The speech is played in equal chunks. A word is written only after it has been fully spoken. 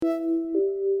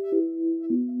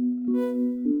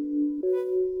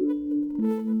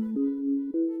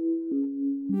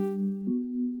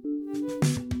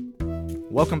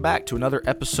welcome back to another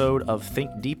episode of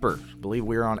Think Deeper. I believe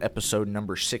we're on episode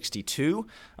number 62.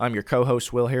 I'm your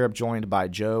co-host, Will Harrop, joined by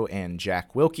Joe and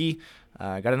Jack Wilkie.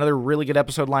 Got another really good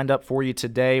episode lined up for you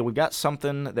today. We've got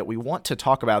something that we want to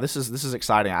talk about. This is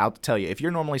exciting. I'll tell you, if you're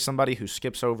normally somebody who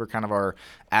skips over kind of our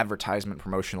advertisement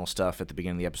promotional stuff at the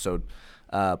beginning of the episode,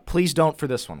 please don't for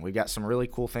this one. We've got some really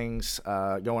cool things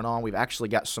going on. We've actually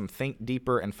got some Think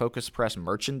Deeper and Focus Press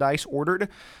merchandise ordered.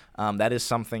 That is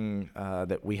something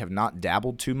that we have not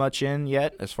dabbled too much in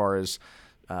yet, as far as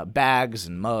bags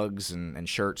and mugs and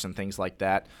shirts and things like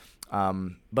that.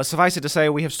 But suffice it to say,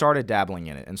 we have started dabbling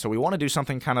in it, and so we want to do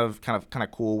something kind of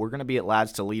cool. We're going to be at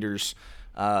Lads to Leaders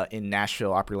in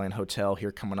Nashville, Opryland Hotel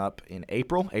here coming up in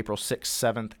April 6th,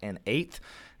 7th, and 8th.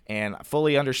 And I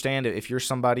fully understand if you're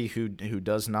somebody who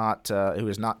is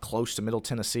not close to Middle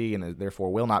Tennessee and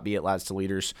therefore will not be at Lads to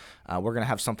Leaders, we're going to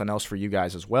have something else for you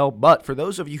guys as well. But for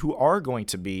those of you who are going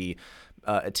to be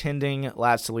attending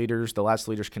Lads to Leaders, the Lads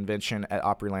to Leaders convention at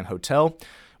Opryland Hotel,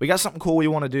 we got something cool we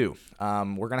want to do.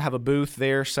 We're going to have a booth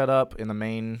there set up in the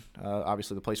main,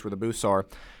 obviously the place where the booths are.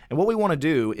 And what we want to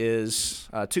do is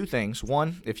two things.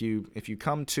 One, if you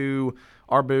come to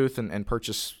our booth and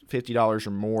purchase $50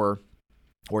 or more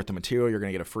worth of material, you're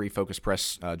going to get a free Focus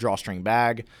Press drawstring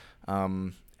bag.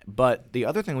 But the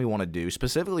other thing we want to do,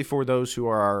 specifically for those who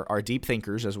are our deep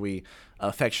thinkers, as we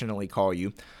affectionately call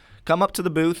you, come up to the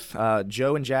booth.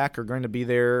 Joe and Jack are going to be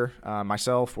there.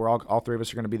 Myself, we're all three of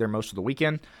us are going to be there most of the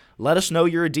weekend. Let us know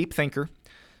you're a deep thinker.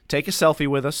 Take a selfie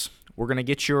with us. We're going to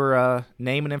get your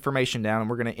name and information down, and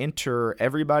we're going to enter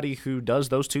everybody who does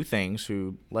those two things,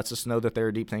 who lets us know that they're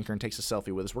a deep thinker and takes a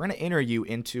selfie with us. We're going to enter you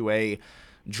into a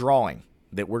drawing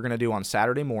that we're going to do on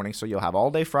Saturday morning. So you'll have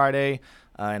all day Friday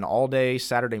and all day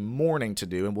Saturday morning to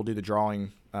do, and we'll do the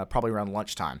drawing probably around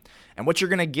lunchtime. And what you're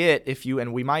going to get we still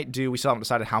haven't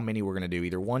decided how many we're going to do,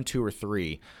 either 1, 2, or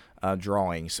 3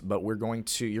 drawings, but you're going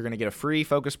to get a free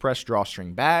Focus Press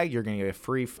drawstring bag. You're going to get a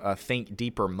free Think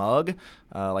Deeper mug,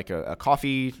 like a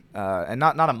coffee, and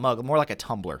not a mug, more like a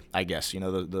tumbler, I guess. You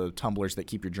know, the tumblers that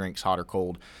keep your drinks hot or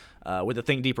cold with the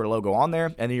Think Deeper logo on there.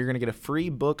 And then you're going to get a free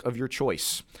book of your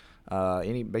choice.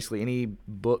 Any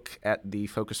book at the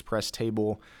Focus Press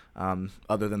table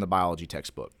other than the biology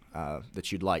textbook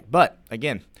that you'd like. But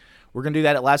again, we're going to do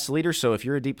that at Lads to Leaders, so if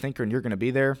you're a deep thinker and you're going to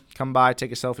be there, come by,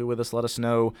 take a selfie with us, let us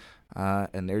know,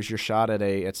 and there's your shot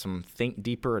at some Think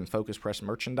Deeper and Focus Press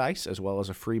merchandise, as well as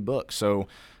a free book. So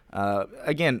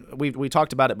again, we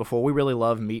talked about it before. We really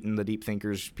love meeting the deep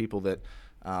thinkers, people that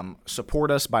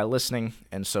support us by listening.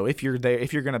 And so if you're there,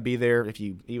 if you're going to be there,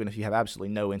 even if you have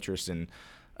absolutely no interest in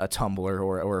a tumbler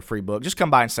or a free book, just come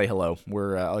by and say hello.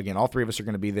 We're again, all three of us are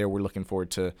going to be there. We're looking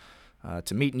forward to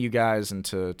meeting you guys and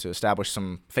to establish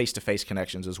some face-to-face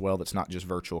connections as well. That's not just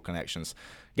virtual connections.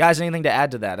 Guys, anything to add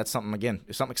to that? That's something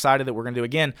excited that we're going to do.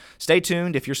 Again, stay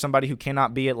tuned. If you're somebody who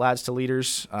cannot be at Lads to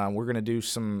Leaders, we're going to do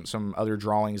some other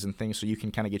drawings and things so you can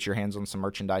kind of get your hands on some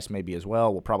merchandise maybe as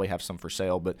well. We'll probably have some for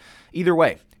sale. But either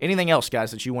way, anything else,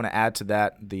 guys, that you want to add to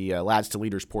that, the Lads to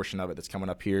Leaders portion of it that's coming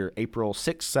up here April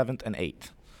 6th, 7th, and 8th.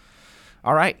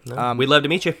 All right. We'd love to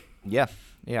meet you. Yeah,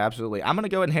 absolutely. I'm going to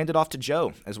go ahead and hand it off to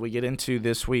Joe as we get into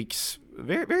this week's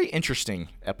very, very interesting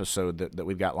episode that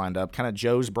we've got lined up. Kind of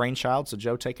Joe's brainchild. So,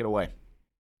 Joe, take it away.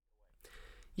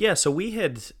 Yeah, so we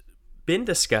had been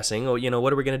discussing,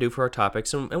 what are we going to do for our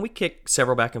topics? And we kicked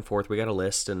several back and forth. We got a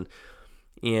list, and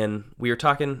we were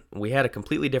talking. We had a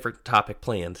completely different topic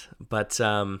planned, but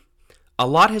a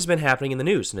lot has been happening in the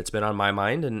news, and it's been on my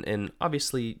mind. And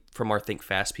obviously, from our Think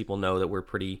Fast, people know that we're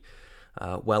pretty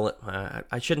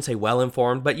I shouldn't say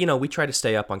well-informed, but, we try to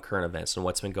stay up on current events and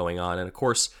what's been going on. And, of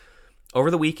course, over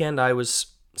the weekend, I was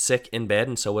sick in bed,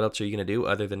 and so what else are you going to do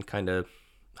other than kind of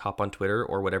hop on Twitter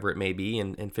or whatever it may be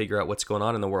and figure out what's going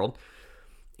on in the world?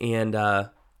 And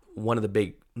one of the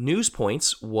big news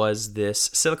points was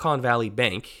this Silicon Valley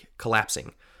Bank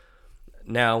collapsing.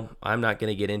 Now, I'm not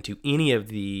going to get into any of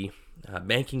the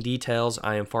banking details.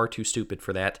 I am far too stupid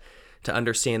for that to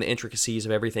understand the intricacies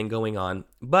of everything going on,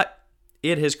 but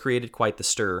it has created quite the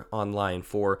stir online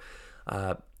for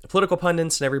political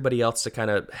pundits and everybody else to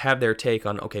kind of have their take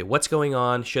on, okay, what's going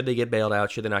on? Should they get bailed out?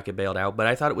 Should they not get bailed out? But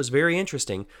I thought it was very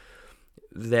interesting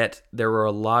that there were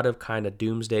a lot of kind of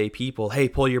doomsday people. Hey,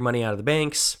 pull your money out of the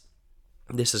banks.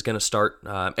 This is going to start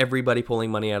everybody pulling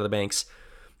money out of the banks.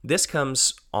 This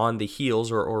comes on the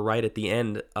heels or right at the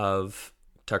end of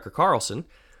Tucker Carlson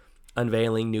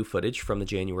unveiling new footage from the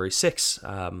January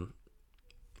 6th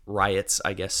riots,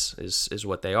 I guess, is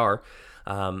what they are.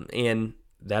 And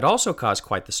that also caused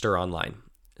quite the stir online.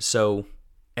 So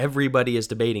everybody is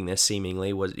debating this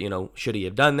seemingly. Should he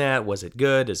have done that? Was it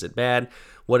good? Is it bad?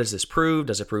 What does this prove?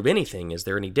 Does it prove anything? Is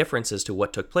there any difference as to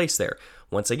what took place there?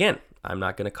 Once again, I'm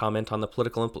not going to comment on the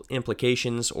political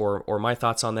implications or my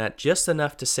thoughts on that, just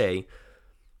enough to say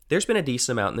there's been a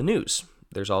decent amount in the news.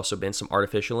 There's also been some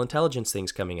artificial intelligence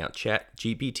things coming out.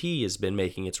 ChatGPT has been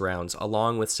making its rounds,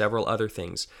 along with several other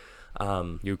things.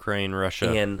 Ukraine,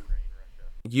 Russia. And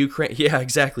Ukraine, yeah,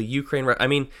 exactly. Ukraine, I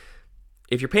mean,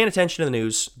 if you're paying attention to the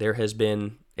news, there has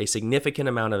been a significant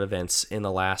amount of events in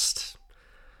the last,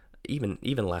 even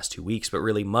the last 2 weeks, but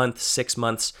really months, 6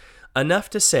 months, enough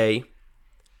to say,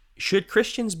 should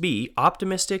Christians be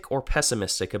optimistic or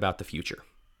pessimistic about the future?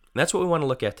 And that's what we want to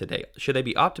look at today. Should they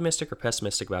be optimistic or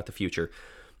pessimistic about the future?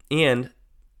 And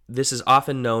this is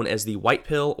often known as the white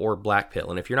pill or black pill.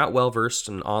 And if you're not well versed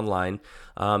and online,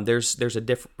 there's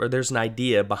an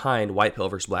idea behind white pill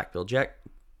versus black pill. Jack,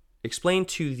 explain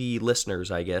to the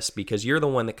listeners, I guess, because you're the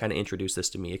one that kind of introduced this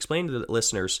to me. Explain to the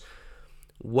listeners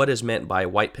what is meant by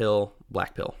white pill,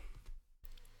 black pill.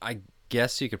 I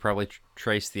guess you could probably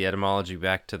trace the etymology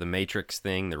back to the Matrix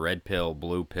thing, the red pill,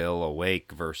 blue pill,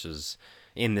 awake versus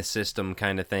in the system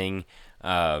kind of thing,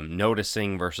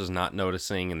 noticing versus not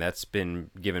noticing, and that's been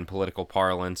given political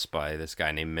parlance by this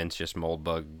guy named Mencius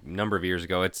Moldbug a number of years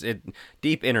ago. It's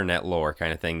deep internet lore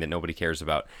kind of thing that nobody cares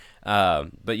about.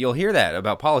 But you'll hear that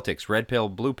about politics, red pill,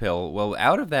 blue pill. Well,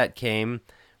 out of that came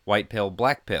white pill,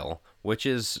 black pill, which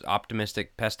is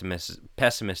optimistic,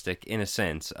 pessimistic in a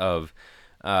sense of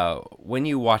when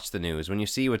you watch the news, when you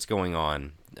see what's going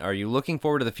on, are you looking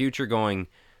forward to the future going,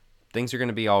 things are going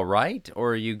to be all right?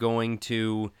 Or are you going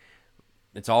to,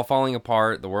 it's all falling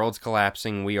apart, the world's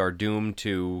collapsing, we are doomed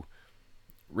to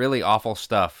really awful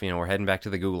stuff. We're heading back to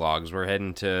the gulags, we're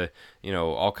heading to,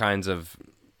 all kinds of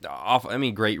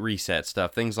great reset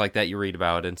stuff, things like that you read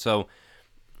about. And so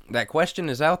that question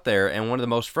is out there, and one of the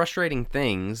most frustrating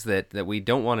things that we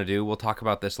don't want to do, we'll talk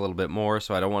about this a little bit more,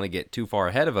 so I don't want to get too far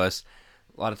ahead of us.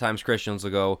 A lot of times Christians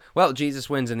will go, well, Jesus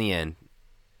wins in the end.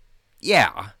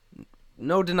 Yeah,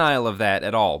 no denial of that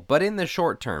at all. But in the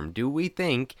short term, do we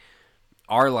think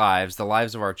our lives, the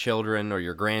lives of our children or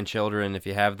your grandchildren, if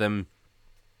you have them,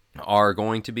 are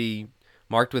going to be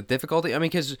marked with difficulty? I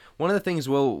mean, because one of the things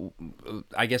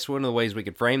I guess one of the ways we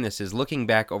could frame this is looking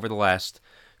back over the last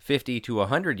 50 to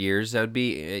 100 years, that would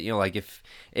be, like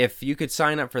if you could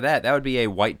sign up for that, that would be a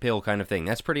white pill kind of thing.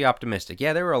 That's pretty optimistic.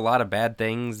 Yeah, there were a lot of bad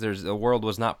things. The world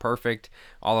was not perfect,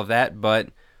 all of that, but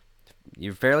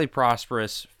you're fairly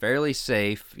prosperous, fairly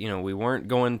safe. We weren't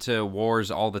going to wars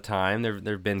all the time.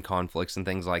 There've been conflicts and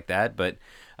things like that, but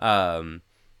our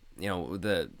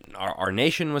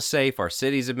nation was safe. Our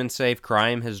cities have been safe.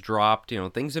 Crime has dropped.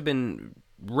 Things have been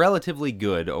relatively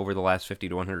good over the last 50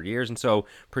 to 100 years. And so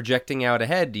projecting out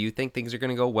ahead, do you think things are going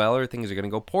to go well or things are going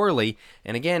to go poorly?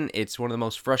 And again, it's one of the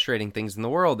most frustrating things in the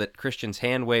world that Christians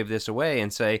hand wave this away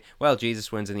and say, well,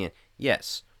 Jesus wins in the end.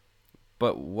 Yes.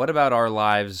 But what about our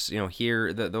lives,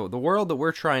 here, the world that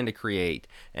we're trying to create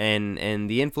and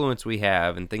the influence we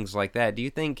have and things like that? Do you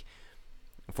think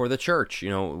for the church,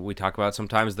 we talk about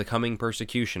sometimes the coming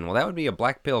persecution. Well, that would be a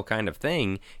black pill kind of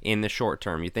thing in the short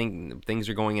term. You think things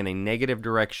are going in a negative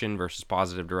direction versus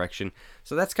positive direction.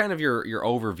 So that's kind of your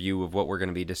overview of what we're going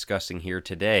to be discussing here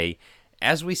today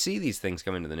as we see these things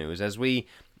come into the news, as we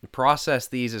process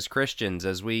these as Christians,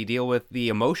 as we deal with the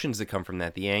emotions that come from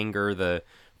that, the anger, the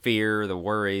fear, the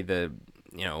worry,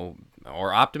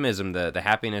 or optimism, the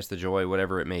happiness, the joy,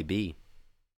 whatever it may be.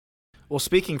 Well,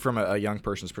 speaking from a young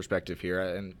person's perspective here,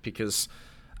 and because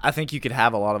I think you could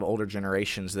have a lot of older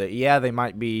generations that, yeah, they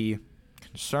might be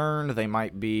concerned, they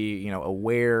might be,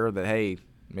 aware that, hey,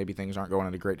 maybe things aren't going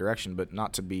in a great direction, but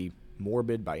not to be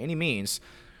morbid by any means.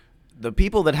 The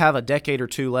people that have a decade or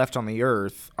two left on the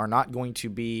earth are not going to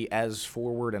be as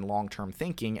forward and long-term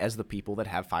thinking as the people that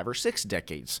have 5 or 6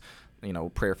 decades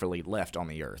prayerfully left on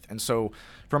the earth. And so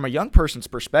from a young person's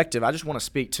perspective, I just want to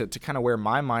speak to kind of where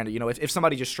my mind, if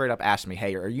somebody just straight up asked me,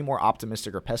 hey, are you more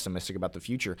optimistic or pessimistic about the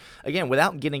future? Again,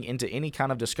 without getting into any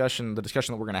kind of discussion, the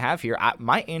discussion that we're going to have here,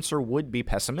 my answer would be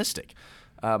pessimistic.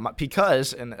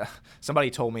 Because somebody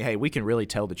told me, hey, we can really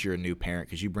tell that you're a new parent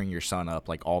because you bring your son up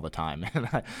like all the time.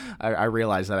 And I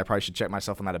realize that I probably should check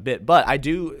myself on that a bit. But I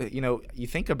do, you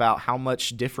think about how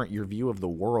much different your view of the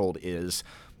world is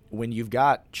when you've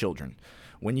got children,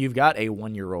 when you've got a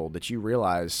 1-year-old that you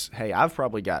realize, hey, I've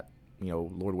probably got,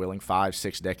 Lord willing, 5,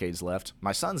 6 decades left.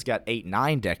 My son's got 8,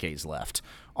 9 decades left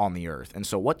on the earth. And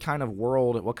so what kind of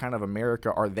world, what kind of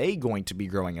America are they going to be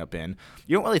growing up in?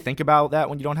 You don't really think about that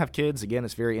when you don't have kids. Again,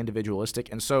 it's very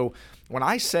individualistic. And so when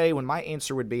my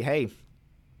answer would be, hey,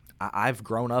 I've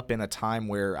grown up in a time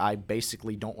where I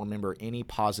basically don't remember any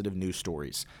positive news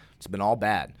stories. It's been all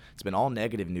bad. It's been all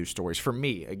negative news stories. For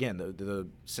me, again,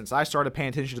 since I started paying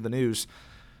attention to the news,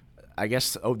 I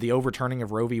guess the overturning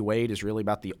of Roe v. Wade is really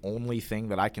about the only thing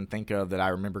that I can think of that I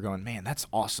remember going, man, that's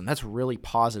awesome. That's a really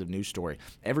positive news story.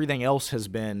 Everything else has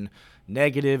been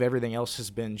negative. Everything else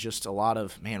has been just a lot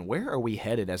of, man, where are we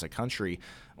headed as a country?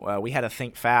 We had a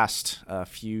Think Fast a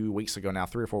few weeks ago now,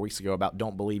 3 or 4 weeks ago, about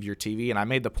don't believe your TV. And I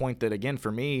made the point that, again,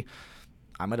 for me,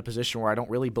 I'm at a position where I don't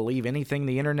really believe anything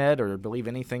the internet or believe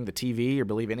anything the TV or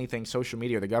believe anything social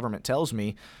media or the government tells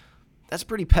me. That's a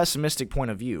pretty pessimistic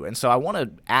point of view. And so I want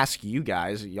to ask you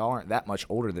guys, y'all aren't that much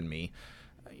older than me.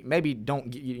 Maybe you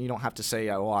don't have to say,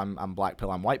 oh, I'm black pill,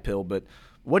 I'm white pill, but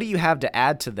what do you have to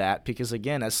add to that? Because,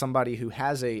 again, as somebody who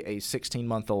has a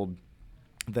 16-month-old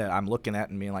that I'm looking at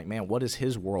and being like, man, what is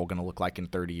his world going to look like in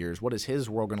 30 years? What is his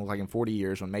world going to look like in 40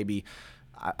 years when maybe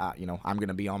I'm going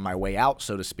to be on my way out,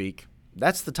 so to speak?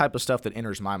 That's the type of stuff that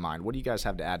enters my mind. What do you guys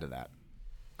have to add to that?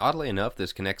 Oddly enough,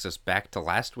 this connects us back to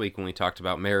last week when we talked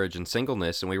about marriage and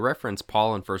singleness, and we referenced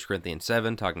Paul in 1 Corinthians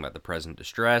 7 talking about the present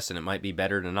distress, and it might be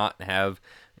better to not have,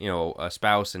 a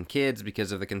spouse and kids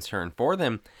because of the concern for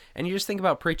them. And you just think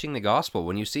about preaching the gospel.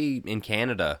 When you see in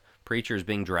Canada preachers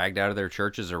being dragged out of their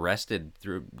churches, arrested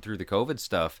through the COVID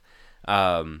stuff,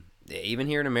 even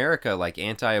here in America, like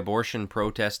anti-abortion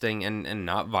protesting and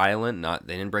not violent,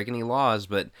 they didn't break any laws,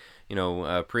 but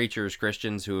preachers,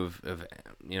 Christians who have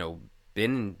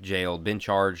been jailed, been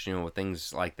charged, with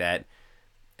things like that.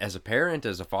 As a parent,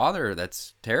 as a father,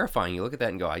 that's terrifying. You look at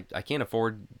that and go, I can't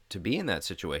afford to be in that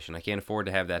situation. I can't afford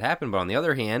to have that happen. But on the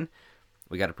other hand,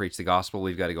 we got to preach the gospel.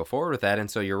 We've got to go forward with that.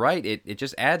 And so you're right. It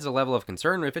just adds a level of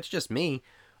concern. If it's just me,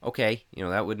 okay,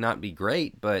 that would not be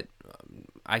great, but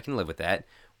I can live with that.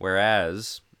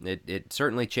 Whereas it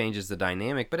certainly changes the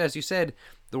dynamic. But as you said,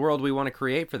 the world we want to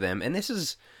create for them. And this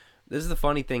is the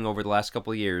funny thing over the last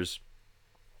couple of years.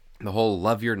 The whole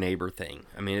love your neighbor thing.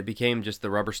 I mean, it became just the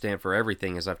rubber stamp for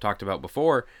everything, as I've talked about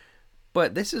before.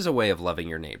 But this is a way of loving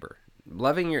your neighbor.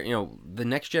 Loving the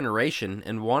next generation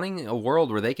and wanting a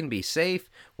world where they can be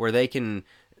safe, where they can,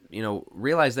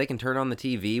 realize they can turn on the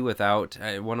TV without...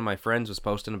 one of my friends was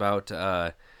posting about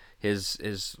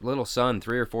his little son,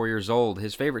 3 or 4 years old.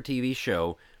 His favorite TV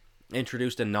show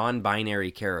introduced a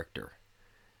non-binary character.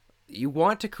 You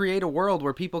want to create a world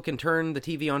where people can turn the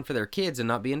TV on for their kids and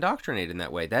not be indoctrinated in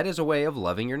that way. That is a way of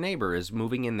loving your neighbor, is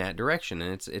moving in that direction,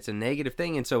 and it's a negative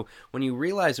thing. And so when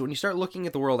you start looking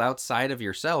at the world outside of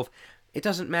yourself, it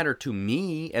doesn't matter to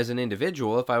me as an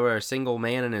individual if I were a single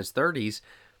man in his 30s,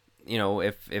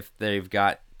 if they've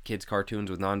got kids' cartoons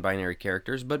with non-binary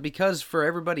characters, but because for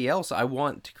everybody else I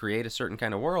want to create a certain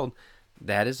kind of world,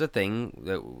 that is a thing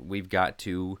that we've got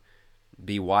to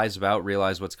be wise about,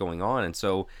 realize what's going on. And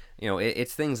so,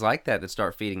 it's things like that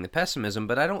start feeding the pessimism,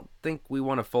 but I don't think we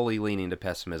want to fully lean into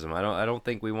pessimism. I don't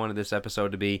think we wanted this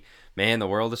episode to be, man, the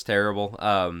world is terrible.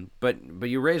 But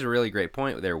you raise a really great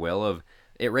point there, Will, of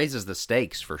it raises the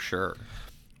stakes for sure.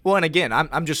 Well, and again,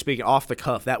 I'm just speaking off the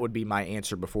cuff. That would be my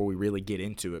answer before we really get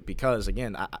into it, because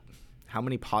again, how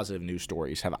many positive news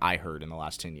stories have I heard in the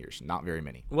last 10 years? Not very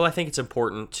many. Well, I think it's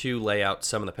important to lay out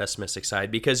some of the pessimistic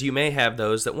side, because you may have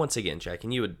those that, once again, Jack,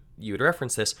 and you would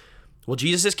reference this, well,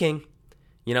 Jesus is king.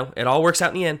 It all works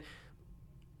out in the end.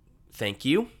 Thank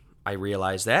you. I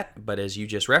realize that. But as you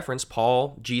just referenced,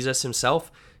 Paul, Jesus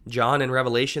himself, John in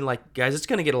Revelation, guys, it's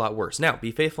going to get a lot worse. Now,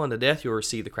 be faithful unto death, you'll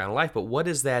receive the crown of life. But what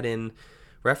is that in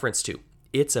reference to?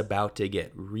 It's about to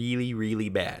get really, really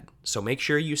bad. So make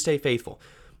sure you stay faithful.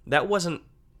 That wasn't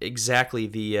exactly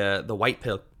the white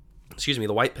pill. The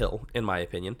white pill, in my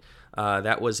opinion.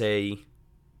 That was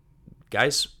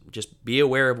guys, just be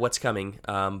aware of what's coming.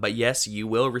 But yes, you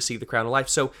will receive the crown of life.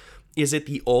 So is it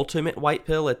the ultimate white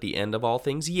pill at the end of all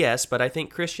things? Yes, but I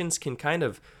think Christians can kind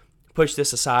of push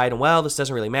this aside and, well, this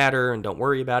doesn't really matter and don't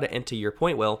worry about it. And to your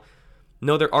point, Will,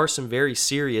 no, there are some very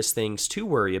serious things to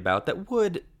worry about that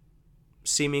would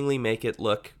seemingly make it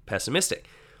look pessimistic.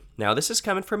 Now, this is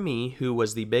coming from me, who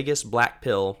was the biggest black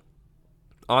pill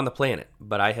on the planet,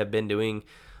 but I have been doing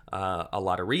a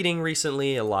lot of reading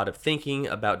recently, a lot of thinking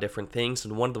about different things,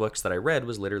 and one of the books that I read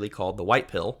was literally called The White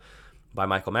Pill by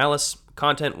Michael Malice.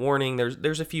 Content warning,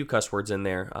 there's a few cuss words in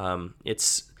there.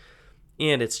 It's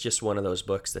just one of those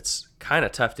books that's kind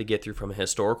of tough to get through from a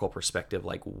historical perspective,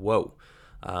 whoa.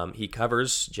 He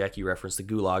covers, Jackie referenced the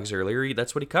gulags earlier,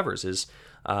 that's what he covers, is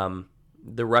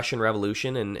the Russian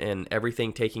Revolution and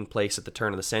everything taking place at the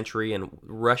turn of the century, and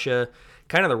Russia,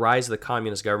 kind of the rise of the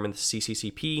communist government, the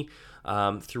CCCP,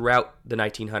 throughout the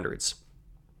 1900s.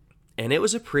 And it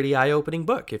was a pretty eye-opening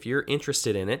book if you're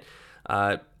interested in it.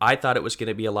 I thought it was going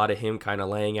to be a lot of him kind of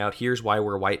laying out, here's why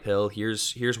we're white pill,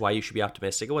 here's why you should be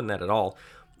optimistic. It wasn't that at all.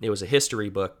 It was a history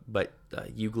book, but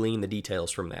you glean the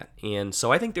details from that. And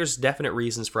so I think there's definite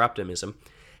reasons for optimism.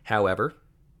 However,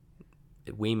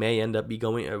 we may end up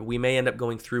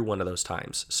going through one of those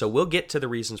times. So we'll get to the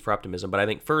reasons for optimism, but I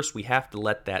think first we have to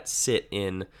let that sit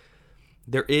in.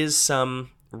 There is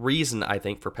some reason, I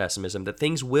think, for pessimism, that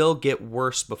things will get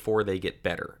worse before they get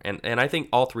better. And I think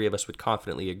all three of us would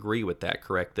confidently agree with that,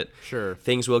 correct? That Sure.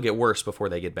 Things will get worse before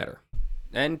they get better.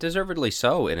 And deservedly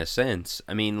so, in a sense.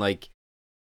 I mean, like,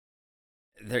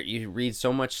 you read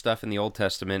so much stuff in the Old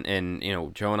Testament, and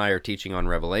Joe and I are teaching on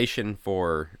Revelation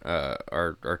for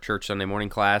our church Sunday morning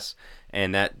class,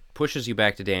 and that pushes you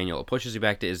back to Daniel, it pushes you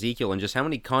back to Ezekiel, and just how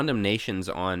many condemnations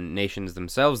on nations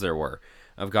themselves there were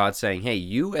of God saying, hey,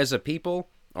 you as a people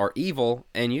are evil,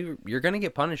 and you're going to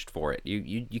get punished for it.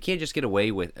 You can't just get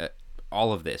away with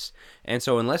all of this. And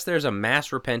so unless there's a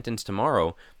mass repentance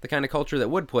tomorrow, the kind of culture that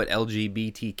would put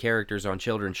LGBT characters on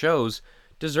children's shows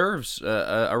deserves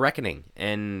a reckoning,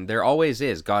 and there always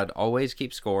is. God always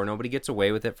keeps score. Nobody gets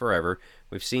away with it forever.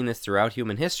 We've seen this throughout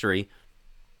human history,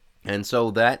 and so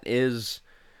that is,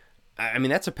 I mean,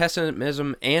 that's a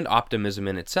pessimism and optimism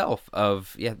in itself.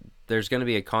 Of there's going to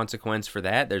be a consequence for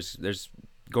that. There's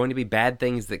going to be bad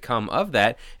things that come of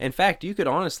that. In fact, you could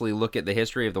honestly look at the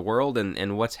history of the world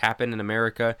and what's happened in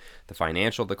America, the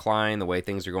financial decline, the way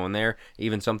things are going there,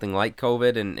 even something like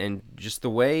COVID, and just the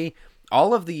way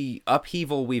all of the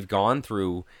upheaval we've gone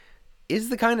through is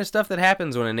the kind of stuff that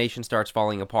happens when a nation starts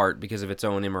falling apart because of its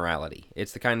own immorality.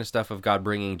 It's the kind of stuff of God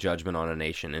bringing judgment on a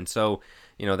nation. And so,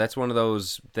 that's one of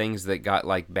those things that got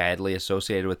like badly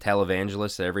associated with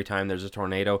televangelists, that every time there's a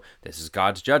tornado, this is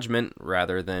God's judgment,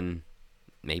 rather than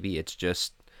maybe it's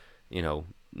just,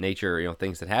 nature,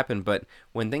 things that happen. But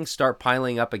when things start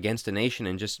piling up against a nation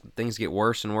and just things get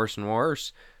worse and worse and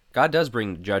worse, God does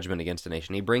bring judgment against a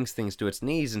nation. He brings things to its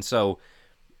knees, and so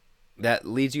that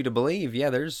leads you to believe,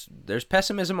 there's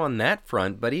pessimism on that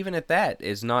front, but even at that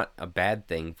is not a bad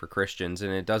thing for Christians,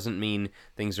 and it doesn't mean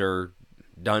things are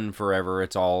done forever,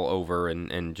 it's all over,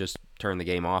 and just turn the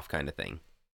game off kind of thing.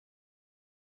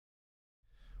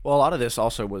 Well, a lot of this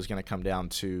also was going to come down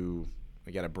to,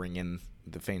 we got to bring in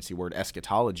the fancy word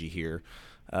eschatology here.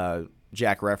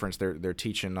 Jack referenced their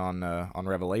teaching on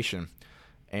Revelation,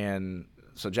 and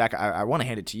so, Jack, I want to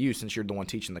hand it to you since you're the one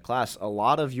teaching the class. A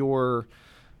lot of your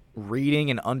reading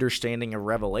and understanding of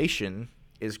Revelation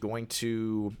is going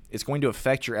to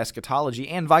affect your eschatology,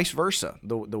 and vice versa.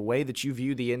 The way that you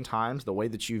view the end times, the way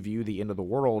that you view the end of the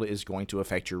world is going to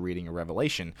affect your reading of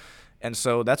Revelation. And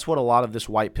so that's what a lot of this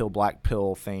white pill, black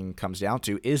pill thing comes down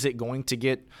to. Is it going to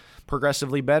get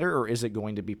progressively better, or is it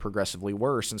going to be progressively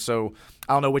worse? And so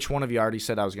I don't know which one of you. I already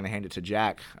said I was going to hand it to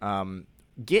Jack.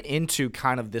 Get into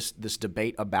kind of this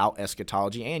debate about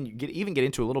eschatology, and even get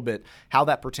into a little bit how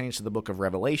that pertains to the book of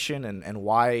Revelation, and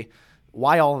why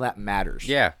all of that matters.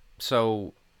 Yeah.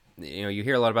 So, you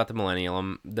hear a lot about the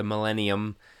millennium,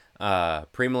 premillennialism,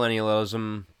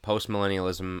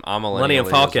 postmillennialism, amillennialism. Millennium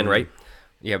Falcon, right?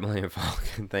 Yeah, Millennium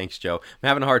Falcon. Thanks, Joe. I'm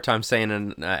having a hard time saying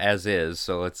it as is,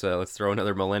 so let's throw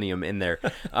another millennium in there.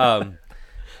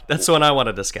 That's the one I want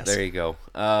to discuss. There you go.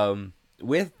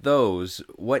 With those,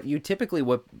 what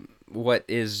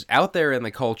is out there in the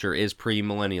culture is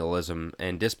premillennialism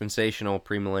and dispensational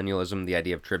premillennialism, the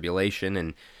idea of tribulation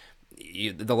and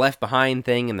the Left Behind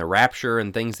thing and the rapture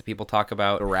and things that people talk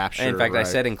about. The rapture, and in fact, right. I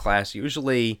said in class,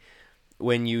 usually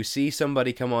when you see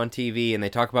somebody come on TV and they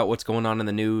talk about what's going on in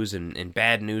the news and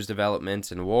bad news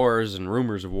developments and wars and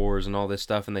rumors of wars and all this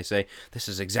stuff, and they say, this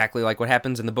is exactly like what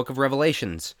happens in the book of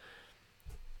Revelations.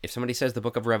 If somebody says the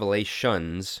book of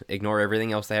Revelations, ignore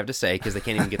everything else they have to say, because they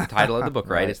can't even get the title of the book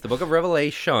right. Right. It's the book of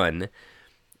Revelation,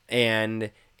 and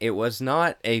it was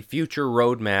not a future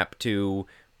roadmap to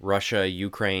Russia,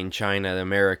 Ukraine, China,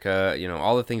 America,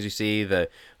 all the things you see, this,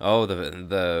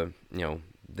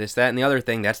 that, and the other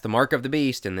thing, that's the mark of the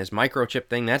beast, and this microchip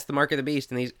thing, that's the mark of the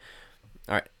beast, and these...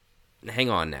 All right,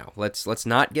 hang on now. Let's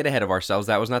not get ahead of ourselves.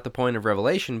 That was not the point of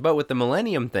Revelation, but with the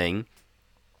millennium thing,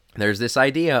 there's this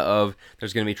idea of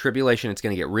there's going to be tribulation. It's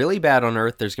going to get really bad on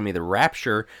earth. There's going to be the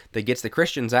rapture that gets the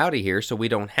Christians out of here so we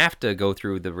don't have to go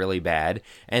through the really bad.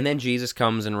 And then Jesus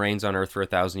comes and reigns on earth for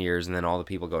 1,000 years, and then all the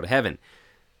people go to heaven.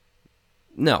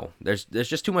 No, there's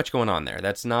just too much going on there.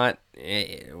 That's not.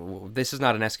 This is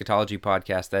not an eschatology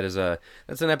podcast.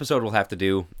 That's an episode we'll have to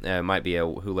do. It might be a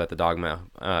Who Let the Dogma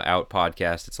Out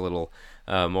podcast. It's a little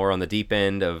more on the deep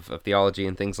end of theology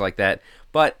and things like that.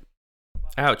 But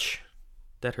ouch.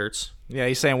 that hurts. Yeah,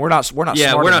 he's saying we're not smart we're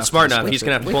enough not smart to enough. switch He's it.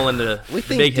 going to have to pull into We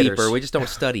think big deeper. hitters. We just don't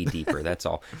study deeper. That's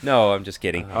all. No, I'm just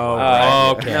kidding.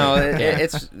 Okay. No,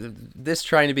 it's this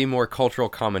trying to be more cultural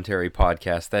commentary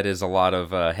podcast. That is a lot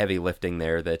of heavy lifting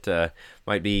there. That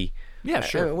might be. Yeah,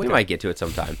 sure. We might get to it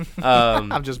sometime.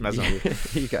 I'm just messing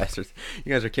with you. you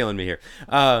guys are killing me here.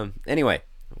 Anyway,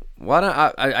 why don't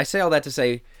I say all that to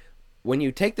say, when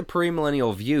you take the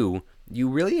premillennial view, you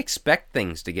really expect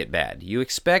things to get bad. You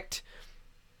expect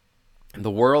the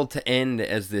world to end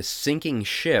as this sinking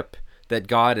ship that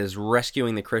God is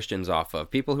rescuing the Christians off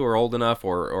of. People who are old enough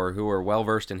or who are well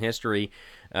versed in history,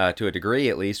 to a degree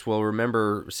at least, will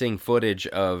remember seeing footage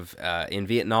of in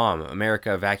Vietnam,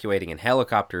 America evacuating in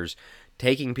helicopters,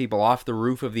 taking people off the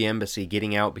roof of the embassy,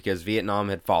 getting out because Vietnam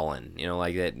had fallen. You know,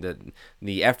 like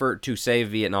the effort to save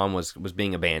Vietnam was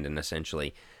being abandoned,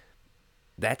 essentially.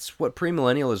 That's what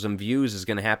premillennialism views is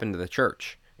going to happen to the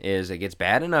church. Is it gets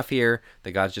bad enough here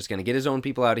that God's just going to get his own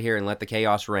people out of here and let the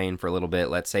chaos reign for a little bit,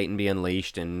 let Satan be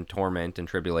unleashed and torment and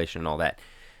tribulation and all that.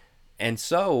 And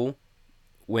so,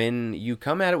 when you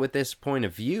come at it with this point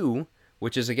of view,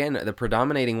 which is, again, the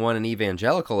predominating one in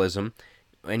evangelicalism,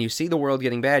 and you see the world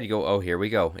getting bad, you go, oh, here we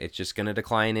go. It's just going to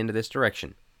decline into this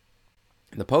direction.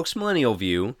 The postmillennial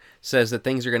view says that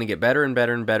things are going to get better and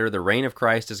better and better. The reign of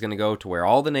Christ is going to go to where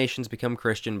all the nations become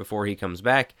Christian before he comes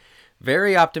back.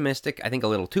 Very optimistic, I think a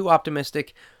little too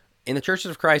optimistic. In the Churches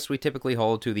of Christ, we typically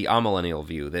hold to the amillennial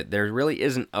view, that there really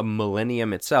isn't a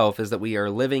millennium itself, is that we are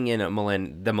living in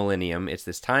the millennium. It's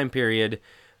this time period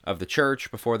of the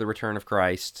church before the return of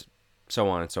Christ, so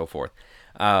on and so forth.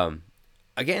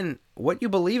 Again, what you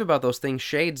believe about those things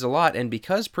shades a lot, and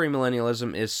because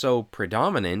premillennialism is so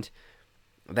predominant,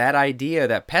 that idea,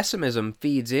 that pessimism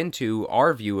feeds into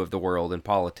our view of the world and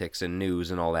politics and news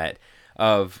and all that,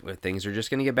 of things are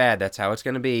just going to get bad, that's how it's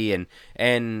going to be.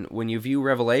 And when you view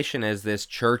Revelation as this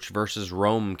church versus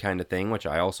Rome kind of thing, which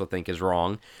I also think is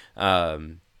wrong,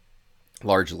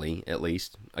 largely at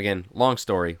least. Again, long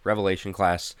story, Revelation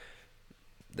class,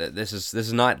 this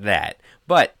is not that.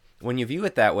 But when you view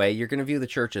it that way, you're going to view the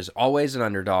church as always an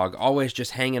underdog, always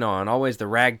just hanging on, always the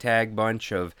ragtag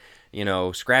bunch of,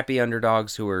 scrappy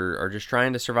underdogs who are just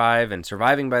trying to survive and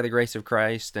surviving by the grace of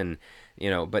Christ, and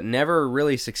but never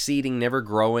really succeeding, never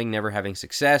growing, never having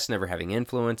success, never having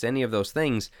influence, any of those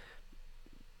things.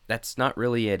 That's not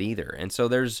really it either. And so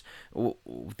there's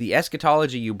the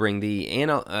eschatology you bring, the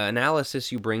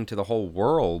analysis you bring to the whole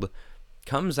world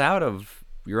comes out of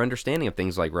your understanding of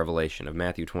things like Revelation, of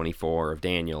Matthew 24, of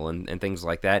Daniel, and things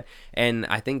like that. And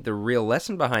I think the real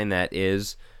lesson behind that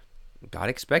is God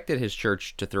expected his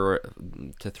church to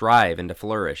thrive and to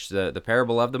flourish. The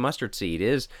parable of the mustard seed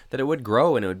is that it would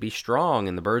grow and it would be strong,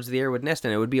 and the birds of the air would nest,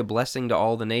 and it would be a blessing to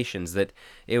all the nations, that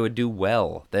it would do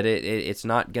well, that it's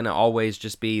not going to always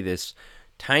just be this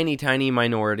tiny, tiny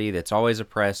minority that's always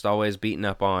oppressed, always beaten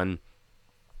up on.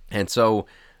 And so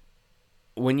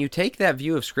when you take that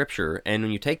view of Scripture, and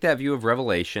when you take that view of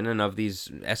Revelation and of these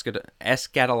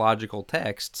eschatological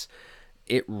texts,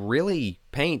 it really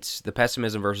paints the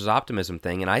pessimism versus optimism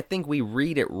thing, and I think we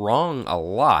read it wrong a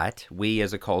lot, we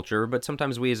as a culture, but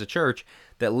sometimes we as a church,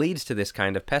 that leads to this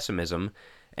kind of pessimism,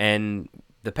 and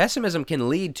the pessimism can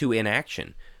lead to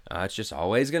inaction. It's just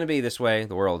always going to be this way,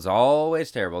 the world's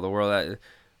always terrible, the world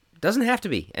doesn't have to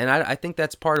be, and I think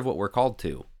that's part of what we're called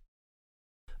to.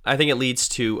 I think it leads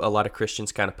to a lot of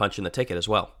Christians kind of punching the ticket as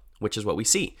well, which is what we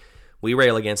see. We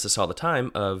rail against this all the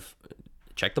time of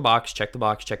check the box, check the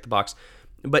box, check the box.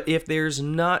 But if there's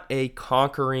not a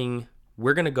conquering,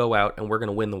 we're going to go out and we're going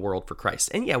to win the world for Christ.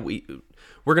 And yeah, we're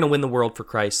going to win the world for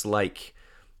Christ, like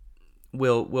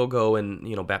we'll go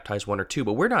and baptize one or two,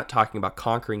 but we're not talking about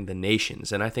conquering the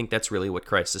nations. And I think that's really what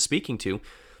Christ is speaking to.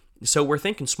 So we're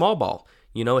thinking small ball,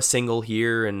 a single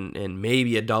here and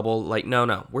maybe a double. Like,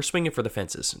 no, we're swinging for the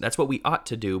fences. That's what we ought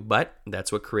to do, but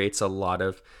that's what creates a lot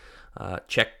of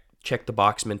check the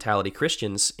box mentality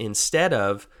Christians, instead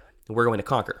of we're going to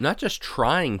conquer. Not just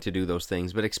trying to do those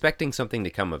things, but expecting something to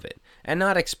come of it. And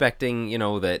not expecting,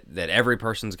 that every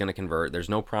person's going to convert. There's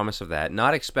no promise of that.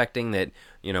 Not expecting that,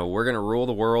 we're going to rule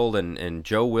the world and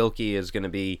Joe Wilkie is going to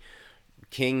be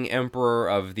king emperor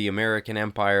of the American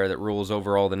empire that rules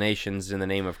over all the nations in the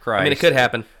name of Christ. I mean, it could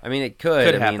happen. It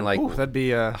could. Happen. That'd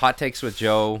be Hot Takes with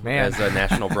Joe as a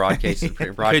national broadcaster.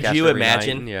 Could you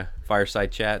imagine? Yeah,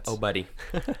 fireside chats. Oh, buddy.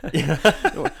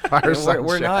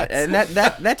 We're not, and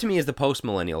that to me is the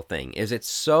post-millennial thing. Is it's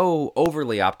so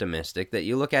overly optimistic that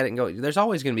you look at it and go, there's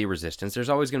always going to be resistance. There's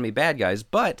always going to be bad guys,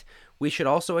 but we should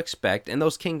also expect, and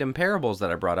those kingdom parables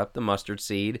that I brought up, the mustard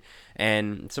seed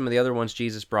and some of the other ones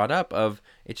Jesus brought up, of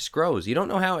it just grows. You don't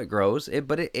know how it grows,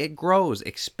 but it grows.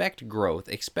 Expect growth.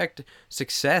 Expect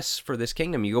success for this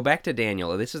kingdom. You go back to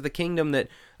Daniel. This is the kingdom that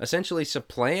essentially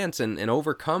supplants and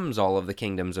overcomes all of the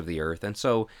kingdoms of the earth. And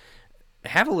so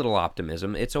have a little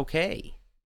optimism. It's okay.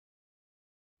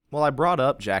 Well, I brought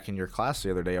up, Jack, in your class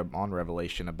the other day on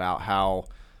Revelation about how,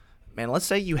 man, let's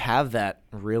say you have that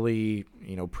really,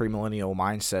 premillennial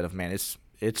mindset of, man, it's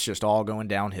just all going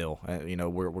downhill.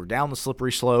 We're down the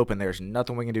slippery slope and there's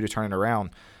nothing we can do to turn it around.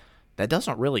 That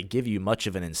doesn't really give you much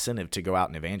of an incentive to go out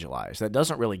and evangelize. That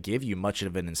doesn't really give you much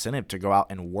of an incentive to go out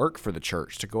and work for the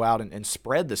church, to go out and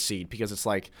spread the seed, because it's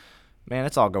like, man,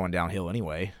 it's all going downhill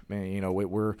anyway. Man,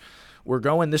 we're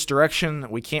going this direction.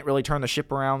 We can't really turn the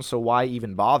ship around, so why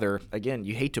even bother? Again,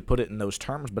 you hate to put it in those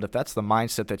terms, but if that's the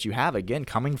mindset that you have, again,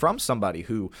 coming from somebody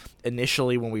who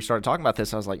initially, when we started talking about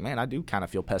this, I was like, man, I do kind of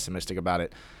feel pessimistic about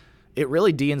it. It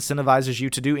really de-incentivizes you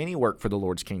to do any work for the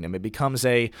Lord's kingdom. It becomes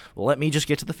let me just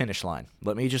get to the finish line.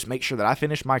 Let me just make sure that I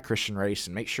finish my Christian race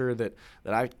and make sure that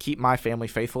I keep my family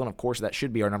faithful. And, of course, that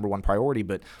should be our number one priority.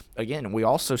 But, again, we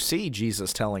also see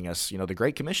Jesus telling us, the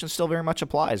Great Commission still very much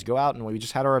applies. Go out, and we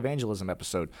just had our evangelism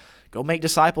episode. Go make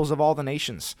disciples of all the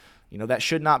nations. That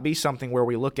should not be something where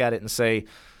we look at it and say,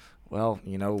 well,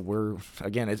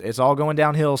 it's all going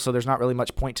downhill, so there's not really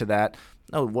much point to that.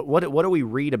 No, what do we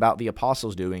read about the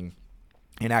apostles doing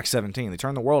in Acts 17? They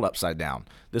turned the world upside down.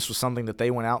 This was something that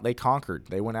they went out, they conquered.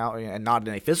 They went out, and not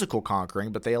in a physical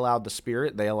conquering, but they allowed the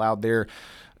Spirit, they allowed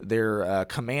their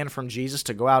command from Jesus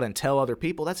to go out and tell other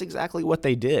people. That's exactly what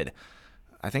they did.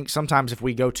 I think sometimes if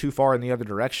we go too far in the other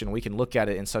direction, we can look at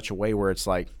it in such a way where it's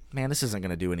like, man, this isn't going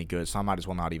to do any good, so I might as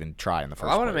well not even try in the first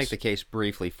place. I want to make the case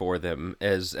briefly for them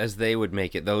as they would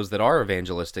make it, those that are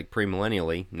evangelistic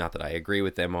premillennially. Not that I agree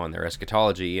with them on their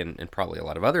eschatology and probably a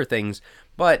lot of other things,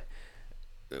 but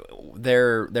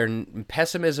their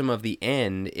pessimism of the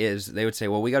end is they would say,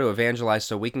 well, we got to evangelize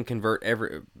so we can convert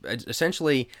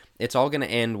essentially, it's all going to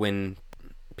end when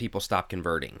people stop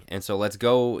converting. And so let's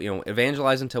go,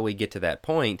 evangelize until we get to that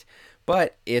point.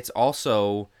 But it's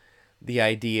also the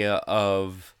idea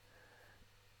of,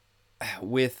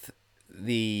 with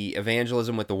the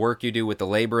evangelism, with the work you do, with the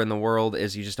labor in the world,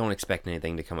 is you just don't expect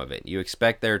anything to come of it. You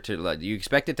expect it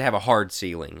to have a hard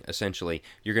ceiling, essentially.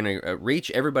 You're going to reach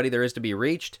everybody there is to be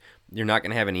reached. You're not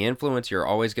going to have any influence. You're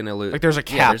always going to lose. Like there's a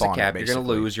cap on it, You're going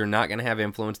to lose. You're not going to have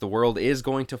influence. The world is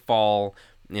going to fall.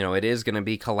 It is going to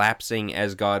be collapsing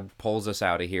as God pulls us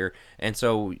out of here. And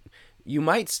so you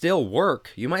might still work,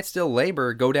 you might still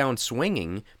labor, go down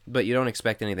swinging, but you don't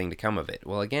expect anything to come of it.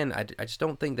 Well, again, I just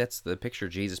don't think that's the picture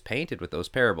Jesus painted with those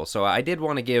parables. So I did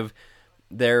want to give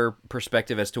their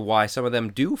perspective as to why some of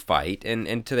them do fight,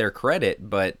 and to their credit,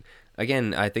 but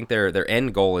again, I think their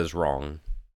end goal is wrong.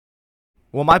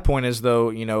 Well, my point is,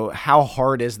 though, how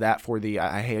hard is that for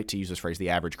I hate to use this phrase, the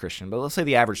average Christian, but let's say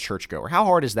the average churchgoer. How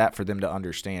hard is that for them to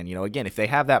understand? Again, if they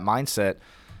have that mindset,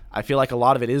 I feel like a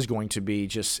lot of it is going to be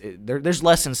there's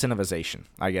less incentivization,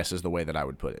 I guess, is the way that I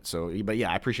would put it. So, but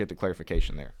yeah, I appreciate the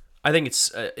clarification there. I think it's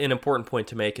an important point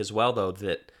to make as well, though,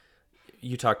 that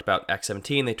you talked about Acts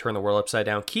 17, they turn the world upside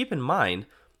down. Keep in mind,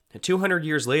 200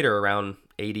 years later, around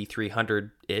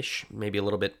 8300-ish, maybe a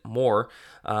little bit more,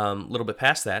 a little bit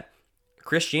past that,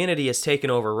 Christianity has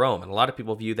taken over Rome, and a lot of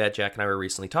people view that. Jack and I were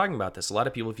recently talking about this. A lot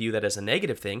of people view that as a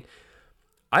negative thing.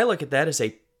 I look at that as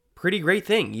a pretty great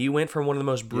thing. You went from one of the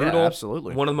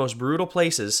most brutal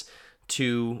places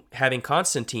to having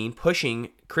Constantine pushing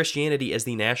Christianity as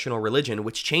the national religion,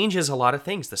 which changes a lot of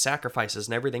things, the sacrifices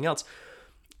and everything else.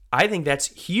 I think that's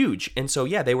huge. And so,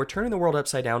 yeah, they were turning the world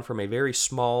upside down from a very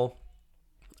small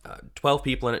 12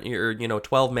 people,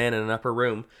 12 men in an upper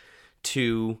room,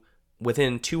 to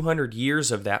within 200 years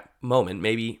of that moment,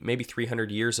 maybe 300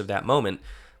 years of that moment,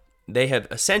 they have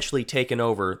essentially taken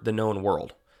over the known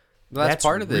world. Well, that's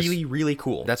part of this. Really, really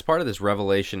cool. That's part of this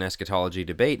revelation eschatology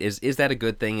debate. Is that a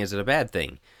good thing? Is it a bad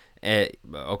thing?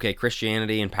 Okay,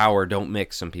 Christianity and power don't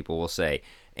mix, some people will say.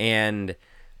 And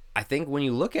I think when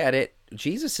you look at it,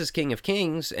 Jesus is King of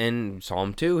Kings, and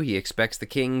Psalm 2, he expects the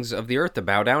kings of the earth to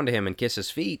bow down to him and kiss his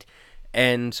feet.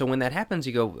 And so when that happens,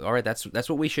 you go, all right, that's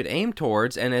what we should aim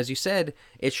towards. And as you said,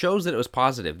 it shows that it was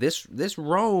positive. This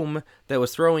Rome that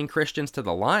was throwing Christians to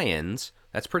the lions,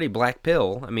 that's pretty black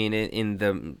pill. I mean, in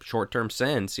the short-term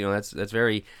sense, that's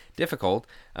very difficult.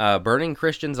 Burning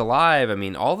Christians alive. I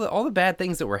mean, all the bad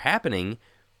things that were happening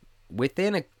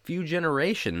within a few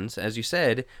generations, as you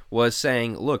said, was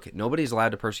saying, look, nobody's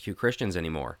allowed to persecute Christians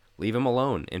anymore. Leave them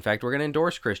alone. In fact, we're going to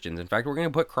endorse Christians. In fact, we're going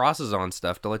to put crosses on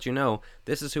stuff to let you know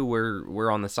this is who we're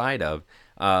on the side of.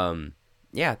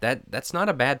 yeah, that's not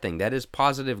a bad thing. That is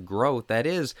positive growth. That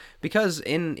is because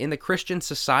in the Christian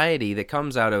society that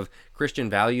comes out of Christian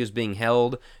values being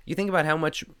held, you think about how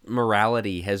much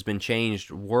morality has been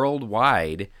changed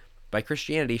worldwide by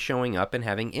Christianity showing up and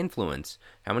having influence.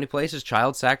 How many places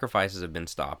child sacrifices have been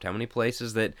stopped? How many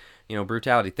places that,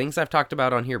 brutality, things I've talked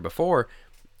about on here before.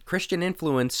 Christian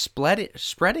influence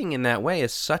spreading in that way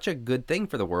is such a good thing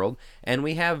for the world, and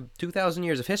we have 2,000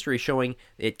 years of history showing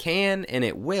it can and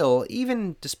it will,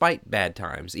 even despite bad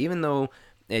times, even though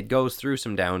it goes through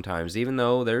some down times, even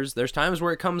though there's times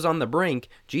where it comes on the brink,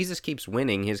 Jesus keeps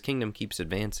winning, his kingdom keeps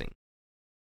advancing.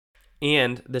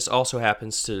 And this also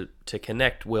happens to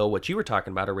connect, Will, what you were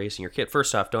talking about, raising your kid.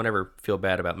 First off, don't ever feel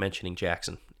bad about mentioning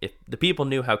Jackson. If the people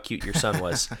knew how cute your son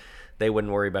was, they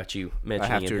wouldn't worry about you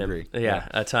mentioning him. Agree. Yeah,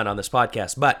 a ton on this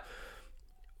podcast. But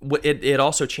it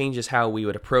also changes how we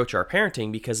would approach our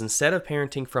parenting, because instead of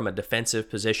parenting from a defensive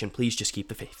position, please just keep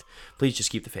the faith. Please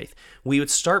just keep the faith. We would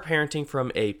start parenting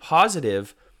from a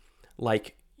positive,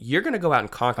 like, you're going to go out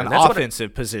and conquer. An that's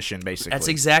offensive position, basically. That's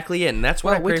exactly it. And that's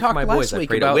what I pray for my boys. I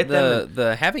prayed about with them.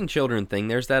 The having children thing.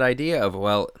 There's that idea of,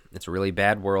 well, it's a really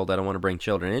bad world. I don't want to bring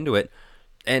children into it.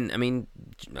 And, I mean,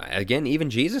 again,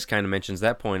 even Jesus kind of mentions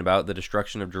that point about the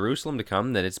destruction of Jerusalem to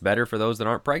come, that it's better for those that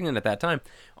aren't pregnant at that time.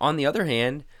 On the other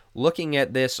hand, looking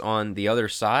at this on the other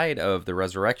side of the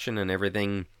resurrection and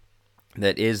everything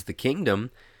that is the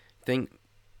kingdom, think,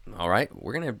 all right,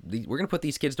 we're gonna put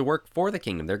these kids to work for the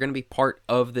kingdom. They're going to be part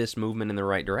of this movement in the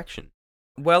right direction.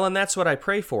 Well, and that's what I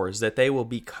pray for, is that they will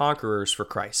be conquerors for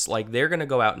Christ. Like, they're going to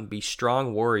go out and be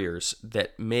strong warriors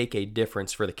that make a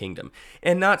difference for the kingdom.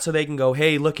 And not so they can go,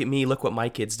 hey, look at me, look what my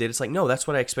kids did. It's like, no, that's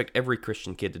what I expect every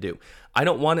Christian kid to do. I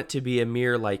don't want it to be a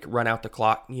mere, like, run out the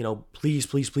clock, please,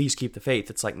 please, please keep the faith.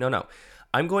 It's like, no.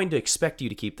 I'm going to expect you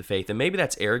to keep the faith. And maybe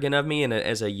that's arrogant of me and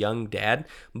as a young dad,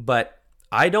 but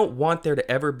I don't want there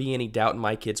to ever be any doubt in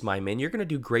my kid's mind. Man, you're going to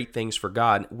do great things for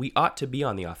God. We ought to be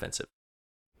on the offensive.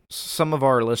 Some of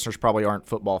our listeners probably aren't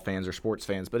football fans or sports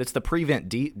fans, but it's the prevent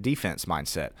defense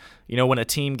mindset. When a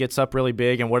team gets up really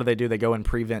big and what do? They go in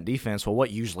prevent defense. Well,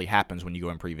 what usually happens when you go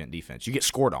in prevent defense? You get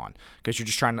scored on because you're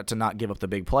just trying to not give up the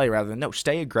big play rather than, no,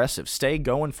 stay aggressive, stay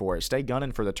going for it, stay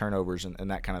gunning for the turnovers and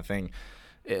that kind of thing.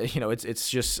 It's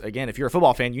just, again, if you're a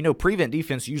football fan, prevent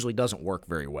defense usually doesn't work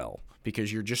very well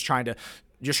because you're just trying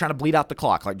to bleed out the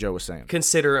clock, like Joe was saying.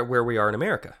 Consider where we are in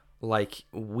America. Like,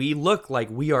 we look like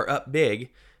we are up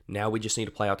big. Now we just need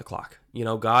to play out the clock.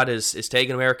 God is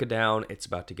taking America down. It's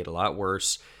about to get a lot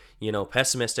worse.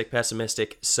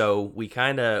 Pessimistic. So we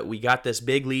got this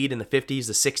big lead in the 50s,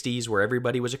 the 60s, where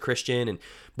everybody was a Christian. And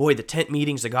boy, the tent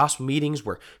meetings, the gospel meetings,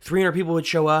 where 300 people would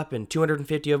show up and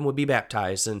 250 of them would be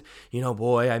baptized. And,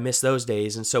 boy, I miss those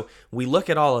days. And so we look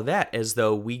at all of that as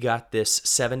though we got this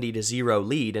 70-0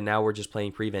 lead, and now we're just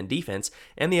playing prevent defense.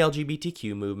 And the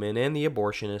LGBTQ movement and the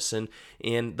abortionists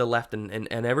and the left and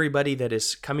everybody that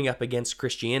is coming up against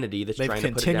Christianity that's trying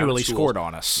to put it down in schools. They've continually scored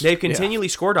on us. They've continually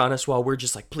scored on us while we're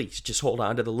just like, please, just hold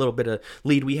on to the little bit of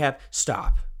lead we have.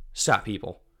 Stop,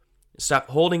 people. Stop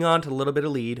holding on to the little bit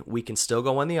of lead. We can still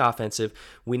go on the offensive.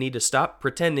 We need to stop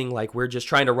pretending like we're just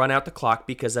trying to run out the clock,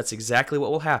 because that's exactly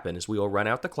what will happen, is we will run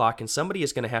out the clock and somebody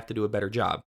is going to have to do a better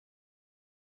job.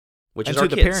 Which is our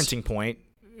kids. And to the parenting point,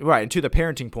 right, and to the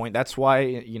parenting point, that's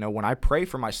why, when I pray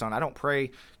for my son, I don't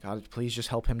pray, God, please just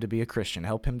help him to be a Christian,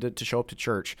 help him to show up to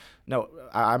church. No,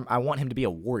 I want him to be a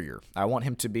warrior. I want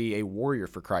him to be a warrior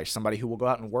for Christ, somebody who will go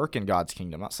out and work in God's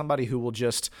kingdom, not somebody who will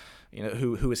just,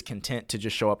 who is content to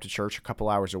just show up to church a couple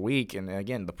hours a week, and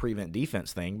again, the prevent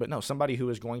defense thing, but no, somebody who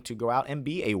is going to go out and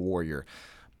be a warrior.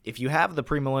 If you have the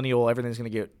premillennial, everything's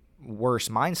going to get worse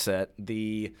mindset,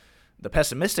 the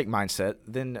pessimistic mindset,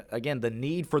 then again, the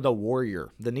need for the warrior,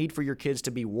 the need for your kids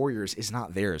to be warriors is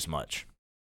not there as much.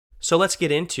 So let's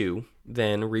get into,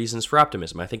 then, reasons for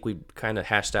optimism. I think we kind of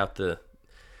hashed out the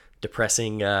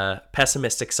depressing,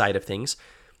 pessimistic side of things,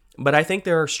 but I think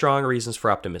there are strong reasons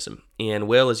for optimism. And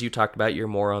Will, as you talked about, you're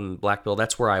more on Black Pill.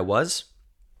 That's where I was.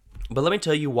 But let me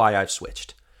tell you why I've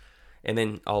switched. And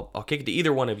then I'll kick it to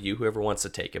either one of you, whoever wants to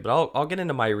take it. But I'll get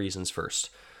into my reasons first.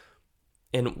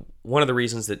 And one of the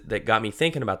reasons that got me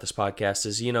thinking about this podcast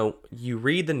is, you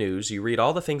read the news, you read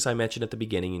all the things I mentioned at the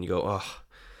beginning, and you go, oh,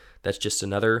 that's just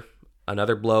another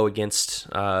blow against,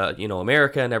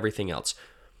 America and everything else.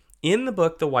 In the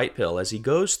book, The White Pill, as he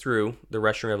goes through the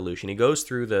Russian Revolution, he goes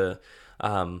through the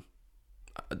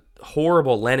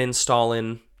horrible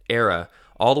Lenin-Stalin era,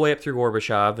 all the way up through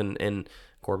Gorbachev and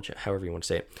Gorbachev, however you want to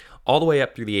say it, all the way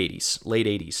up through the 80s, late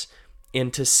 80s,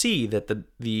 and to see that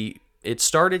it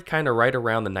started kind of right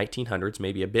around the 1900s,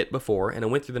 maybe a bit before, and it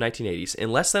went through the 1980s.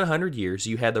 In less than 100 years,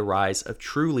 you had the rise of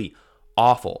truly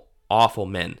awful awful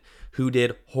men who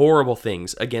did horrible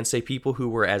things against a people who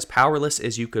were as powerless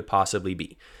as you could possibly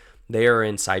be. They are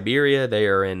in Siberia. They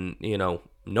are in,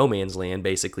 no man's land,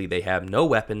 basically. They have no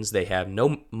weapons. They have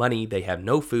no money. They have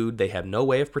no food. They have no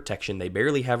way of protection. They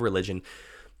barely have religion.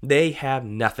 They have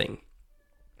nothing.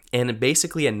 And in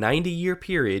basically a 90-year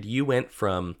period, you went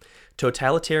from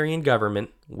totalitarian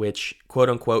government, which,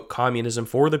 quote-unquote, communism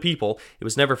for the people. It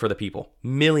was never for the people.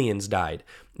 Millions died.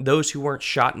 Those who weren't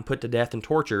shot and put to death and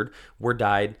tortured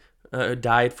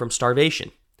died from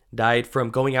starvation, died from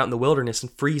going out in the wilderness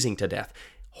and freezing to death.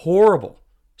 Horrible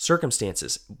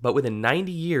circumstances. But within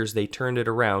 90 years, they turned it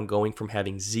around, going from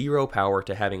having zero power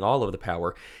to having all of the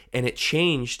power, and it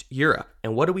changed Europe.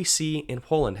 And what do we see in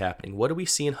Poland happening? What do we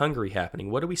see in Hungary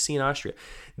happening? What do we see in Austria?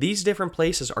 These different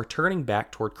places are turning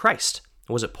back toward Christ.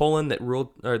 Was it Poland that ruled,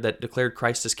 or that declared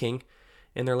Christ as king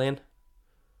in their land?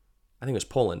 I think it was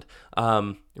Poland.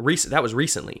 That was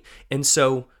recently. And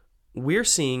so we're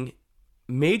seeing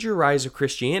major rise of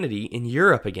Christianity in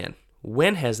Europe again.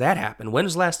 When has that happened? When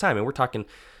was the last time? And we're talking,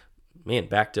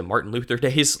 back to Martin Luther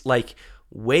days, like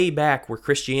way back where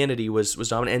Christianity was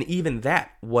dominant. And even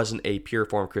that wasn't a pure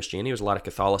form of Christianity. It was a lot of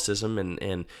Catholicism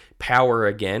and power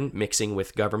again, mixing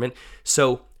with government.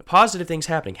 So positive things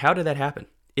happening. How did that happen?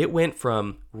 It went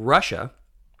from Russia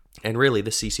and really the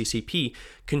CCCP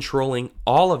controlling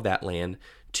all of that land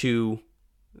to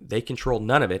they controlled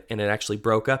none of it, and it actually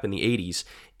broke up in the 80s,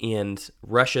 and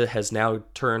Russia has now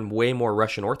turned way more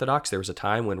Russian Orthodox. There was a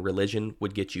time when religion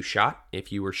would get you shot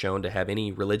if you were shown to have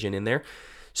any religion in there.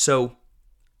 So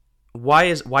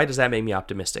why does that make me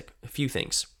optimistic? A few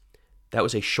things. That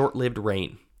was a short-lived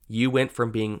reign. You went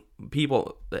from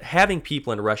having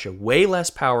people in Russia way less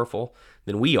powerful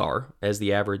than we are as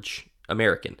the average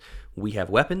American. We have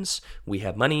weapons, we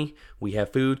have money, we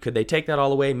have food. Could they take that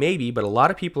all away? Maybe, but a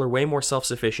lot of people are way more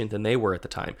self-sufficient than they were at the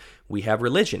time. We have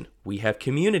religion. We have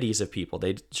communities of people.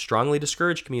 They strongly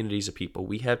discourage communities of people.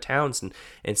 We have towns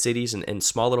and cities and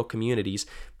small little communities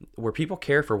where people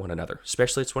care for one another.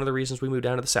 Especially, it's one of the reasons we moved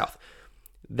down to the South.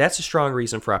 That's a strong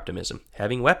reason for optimism.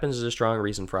 Having weapons is a strong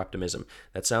reason for optimism.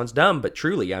 That sounds dumb, but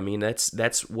truly,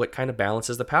 that's what kind of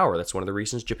balances the power. That's one of the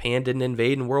reasons Japan didn't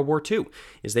invade in World War II,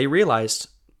 is they realized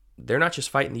they're not just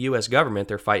fighting the U.S. government,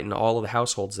 they're fighting all of the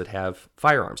households that have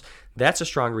firearms. That's a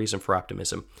strong reason for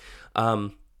optimism.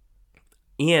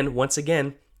 And once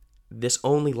again, this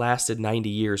only lasted 90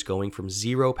 years, going from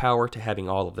zero power to having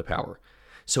all of the power.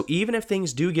 So even if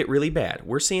things do get really bad,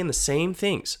 we're seeing the same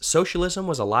things. Socialism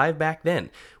was alive back then.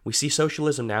 We see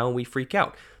socialism now and we freak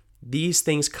out. These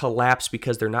things collapse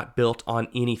because they're not built on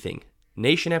anything.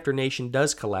 Nation after nation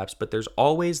does collapse, but there's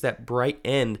always that bright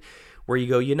end where you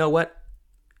go, you know what?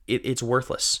 It's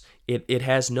worthless. It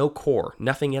has no core,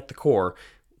 nothing at the core,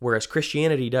 whereas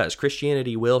Christianity does.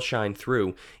 Christianity will shine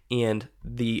through, and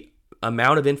the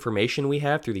amount of information we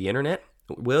have through the internet,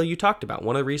 Will, you talked about.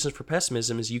 One of the reasons for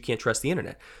pessimism is you can't trust the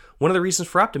internet. One of the reasons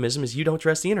for optimism is you don't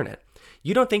trust the internet.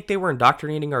 You don't think they were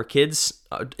indoctrinating our kids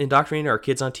on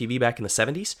TV back in the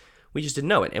 70s? We just didn't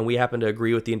know it, and we happen to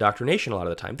agree with the indoctrination a lot of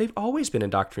the time. They've always been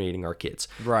indoctrinating our kids.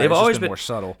 Right, They've it's always just been more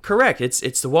subtle. Correct.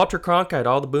 It's the Walter Cronkite,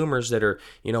 all the boomers that are,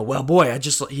 well, boy,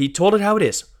 he told it how it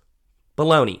is.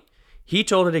 Baloney. He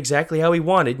told it exactly how he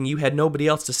wanted, and you had nobody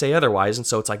else to say otherwise, and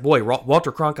so it's like, boy,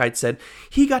 Walter Cronkite said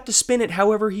he got to spin it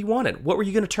however he wanted. What were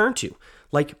you going to turn to?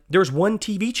 Like, there was one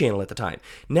TV channel at the time.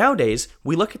 Nowadays,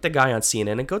 we look at the guy on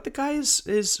CNN and go, the guy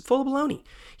is full of baloney.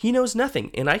 He knows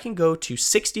nothing, and I can go to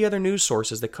 60 other news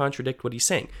sources that contradict what he's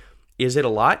saying. Is it a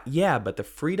lot? Yeah, but the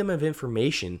freedom of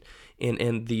information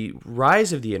and the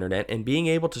rise of the internet and being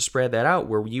able to spread that out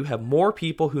where you have more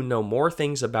people who know more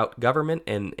things about government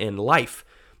and life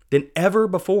than ever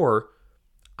before,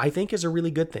 I think is a really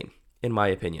good thing, in my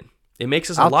opinion. It makes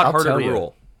us a lot harder to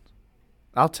rule.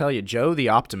 I'll tell you, Joe the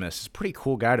Optimist is a pretty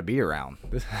cool guy to be around.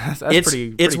 That's it's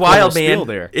pretty wild, cool man.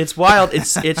 there. It's wild.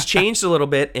 It's changed a little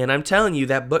bit, and I'm telling you,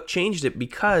 that book changed it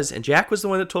because, and Jack was the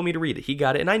one that told me to read it. He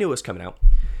got it, and I knew it was coming out.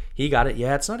 He got it.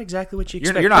 Yeah, it's not exactly what you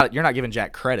expect. You're not giving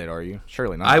Jack credit, are you?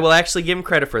 Surely not. I will actually give him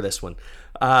credit for this one.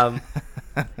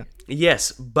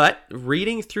 Yes, but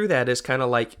reading through that is kind of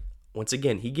like, once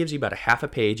again, he gives you about a half a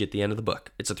page at the end of the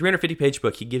book. It's a 350-page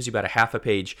book. He gives you about a half a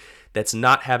page that's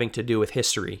not having to do with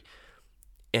history.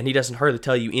 And he doesn't hardly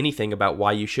tell you anything about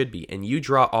why you should be. And you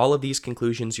draw all of these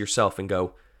conclusions yourself and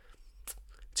go,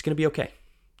 it's going to be okay.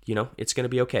 It's going to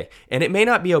be okay. And it may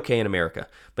not be okay in America,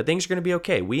 but things are going to be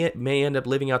okay. We may end up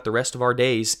living out the rest of our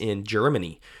days in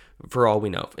Germany, for all we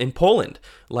know. In Poland,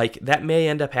 that may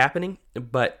end up happening,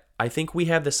 but I think we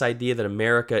have this idea that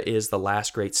America is the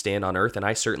last great stand on earth, and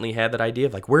I certainly had that idea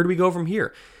of where do we go from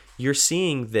here? You're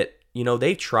seeing that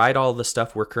they tried all the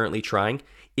stuff we're currently trying.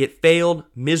 It failed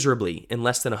miserably in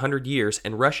less than 100 years,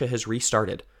 and Russia has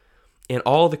restarted. And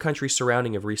all the countries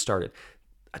surrounding have restarted.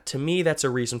 To me, that's a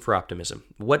reason for optimism.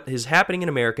 What is happening in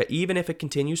America, even if it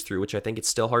continues through, which I think it's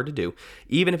still hard to do,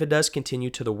 even if it does continue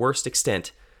to the worst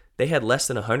extent, they had less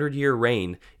than 100-year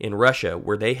reign in Russia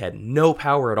where they had no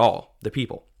power at all, the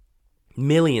people.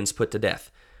 Millions put to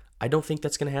death. I don't think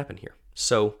that's going to happen here.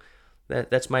 So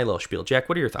that's my little spiel. Jack,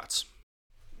 what are your thoughts?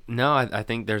 No, I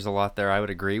think there's a lot there I would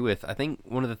agree with. I think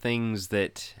one of the things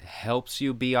that helps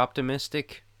you be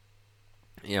optimistic,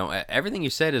 everything you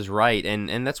said is right,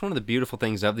 and that's one of the beautiful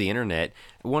things of the internet.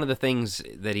 One of the things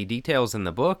that he details in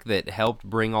the book that helped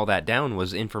bring all that down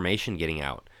was information getting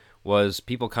out, was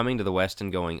people coming to the West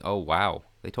and going, oh, wow,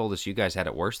 they told us you guys had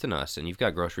it worse than us, and you've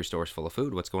got grocery stores full of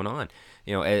food. What's going on?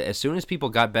 As soon as people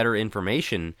got better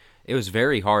information, it was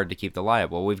very hard to keep the lie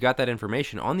up. Well, we've got that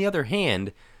information. On the other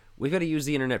hand, we've got to use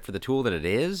the internet for the tool that it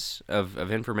is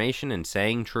of information and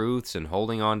saying truths and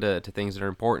holding on to things that are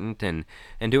important and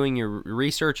doing your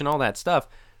research and all that stuff.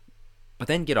 But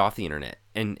then get off the internet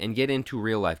and get into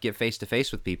real life, get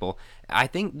face-to-face with people. I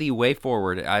think the way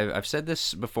forward, I've said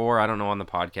this before, I don't know, on the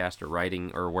podcast or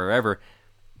writing or wherever,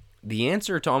 the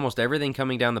answer to almost everything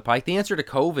coming down the pike, the answer to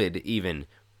COVID even,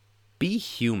 be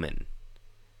human.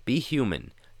 Be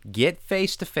human. Get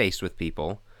face-to-face with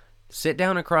people. Sit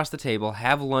down across the table,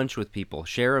 have lunch with people,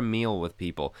 share a meal with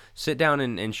people, sit down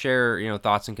and share,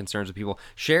 thoughts and concerns with people,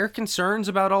 share concerns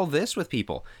about all this with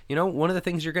people. One of the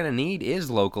things you're going to need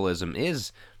is localism,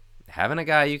 is having a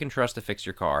guy you can trust to fix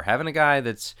your car, having a guy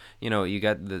that's, you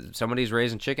got somebody's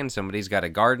raising chickens, somebody's got a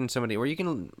garden, where you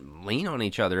can lean on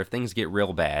each other if things get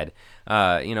real bad.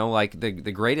 Like the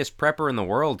greatest prepper in the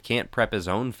world can't prep his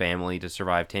own family to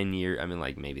survive 10 years. I mean,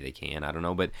 like, maybe they can, I don't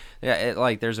know. But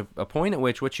there's a point at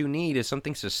which what you need is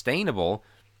something sustainable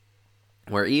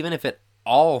where even if it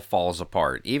all falls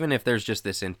apart, even if there's just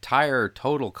this entire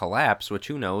total collapse, which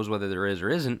who knows whether there is or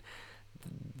isn't,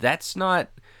 that's not...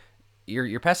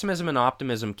 Your pessimism and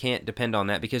optimism can't depend on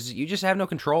that because you just have no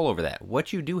control over that.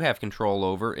 What you do have control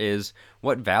over is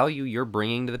what value you're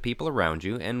bringing to the people around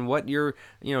you and what you're,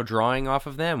 drawing off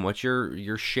of them, what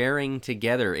you're sharing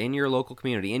together in your local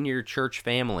community, in your church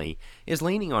family, is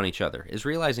leaning on each other, is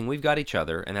realizing we've got each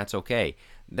other and that's okay.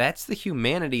 That's the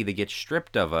humanity that gets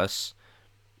stripped of us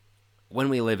when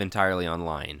we live entirely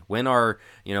online, when our,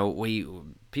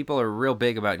 people are real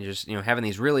big about just, having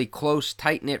these really close,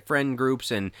 tight-knit friend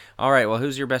groups and, all right, well,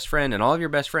 who's your best friend? And all of your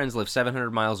best friends live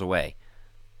 700 miles away.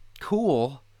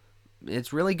 Cool.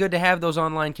 It's really good to have those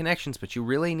online connections, but you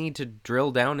really need to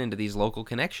drill down into these local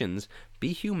connections.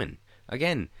 Be human.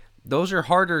 Again, those are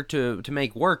harder to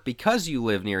make work because you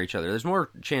live near each other. There's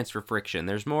more chance for friction.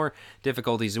 There's more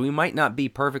difficulties. We might not be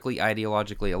perfectly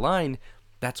ideologically aligned.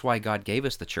 That's why God gave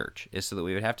us the church, is so that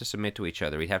we would have to submit to each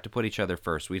other. We'd have to put each other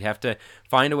first. We'd have to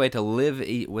find a way to live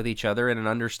with each other in an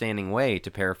understanding way,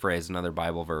 to paraphrase another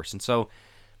Bible verse. And so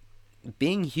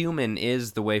being human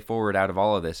is the way forward out of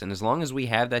all of this. And as long as we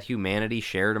have that humanity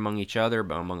shared among each other,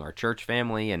 among our church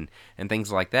family and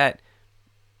things like that,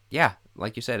 yeah,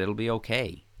 like you said, it'll be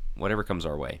okay, whatever comes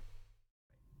our way.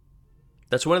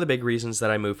 That's one of the big reasons that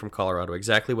I moved from Colorado.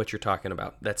 Exactly what you're talking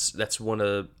about. That's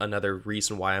another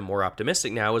reason why I'm more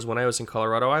optimistic now. Is when I was in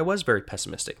Colorado, I was very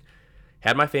pessimistic.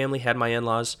 Had my family, had my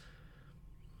in-laws.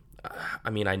 I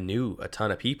mean, I knew a ton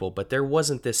of people, but there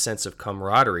wasn't this sense of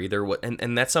camaraderie.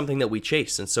 And that's something that we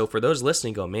chase. And so for those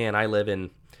listening, go, man, I live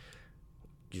in,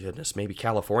 goodness, maybe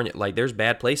California. Like, there's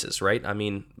bad places, right? I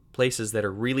mean, places that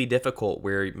are really difficult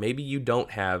where maybe you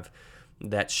don't have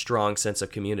that strong sense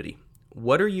of community.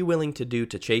 What are you willing to do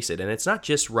to chase it? And it's not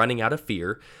just running out of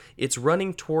fear. It's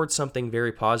running towards something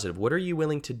very positive. What are you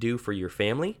willing to do for your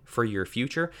family, for your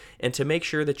future, and to make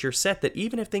sure that you're set that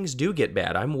even if things do get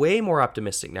bad, I'm way more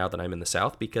optimistic now that I'm in the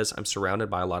South because I'm surrounded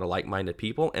by a lot of like-minded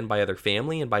people and by other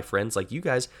family and by friends like you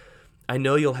guys. I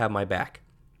know you'll have my back.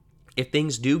 If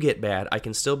things do get bad, I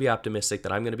can still be optimistic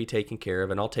that I'm going to be taken care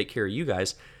of and I'll take care of you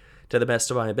guys to the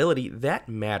best of my ability. That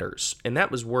matters. And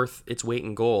that was worth its weight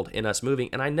in gold in us moving.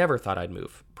 And I never thought I'd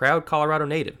move. Proud Colorado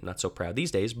native. Not so proud these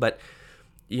days, but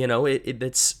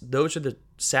it's those are the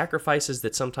sacrifices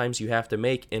that sometimes you have to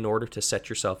make in order to set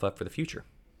yourself up for the future.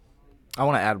 I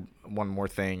want to add one more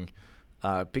thing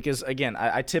because, again,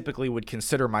 I typically would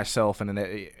consider myself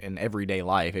in everyday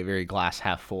life a very glass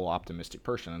half full optimistic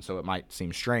person. And so it might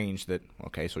seem strange that,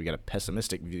 okay, so we got a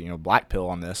pessimistic black pill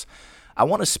on this. I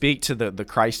want to speak to the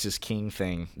Christ is King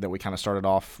thing that we kind of started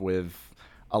off with.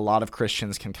 A lot of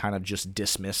Christians can kind of just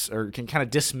dismiss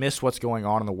what's going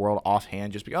on in the world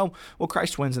offhand, just be, oh, well,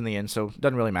 Christ wins in the end, so it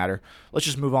doesn't really matter. Let's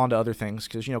just move on to other things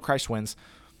because, Christ wins.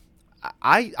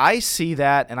 I see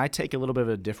that, and I take a little bit of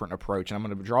a different approach, and I'm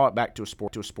going to draw it back to a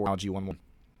sport analogy.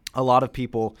 A lot of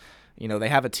people, they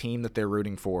have a team that they're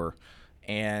rooting for,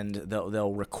 and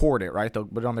they'll record it, right? They'll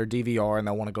put it on their DVR, and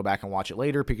they'll want to go back and watch it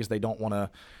later because they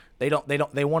want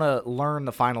to learn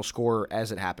the final score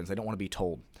as it happens. They don't want to be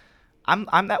told.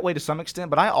 I'm that way to some extent,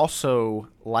 but I also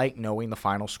like knowing the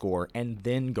final score and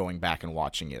then going back and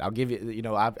watching it. I'll give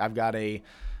you, I've got a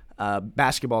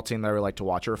basketball team that I really like to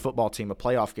watch, or a football team, a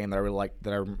playoff game that I really like,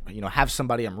 that I have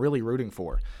somebody I'm really rooting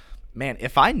for. Man,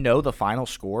 if I know the final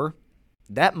score,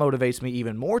 that motivates me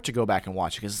even more to go back and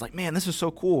watch it, because it's like, man, this is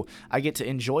so cool. I get to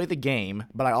enjoy the game,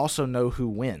 but I also know who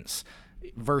wins.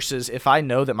 Versus if I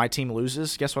know that my team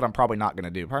loses, guess what I'm probably not going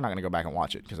to do? Probably not going to go back and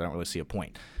watch it because I don't really see a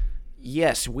point.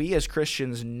 Yes, we as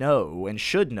Christians know and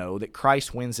should know that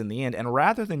Christ wins in the end, and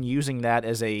rather than using that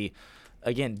as a,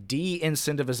 again,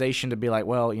 de-incentivization to be like,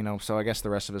 well, so I guess the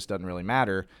rest of us doesn't really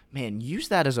matter, man, use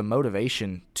that as a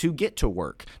motivation to get to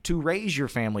work, to raise your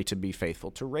family to be faithful,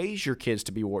 to raise your kids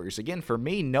to be warriors. Again, for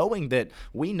me, knowing that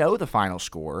we know the final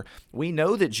score, we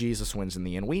know that Jesus wins in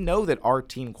the end, we know that our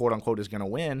team, quote-unquote, is going to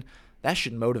win, that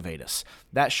should motivate us.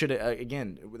 That should,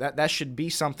 that should be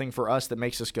something for us that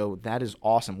makes us go, that is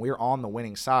awesome. We're on the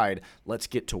winning side. Let's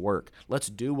get to work. Let's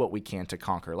do what we can to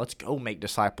conquer. Let's go make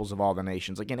disciples of all the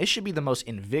nations. Again, it should be the most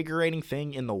invigorating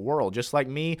thing in the world. Just like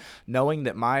me, knowing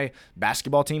that my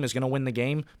basketball team is going to win the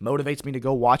game motivates me to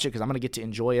go watch it because I'm going to get to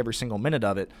enjoy every single minute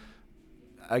of it.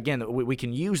 Again, we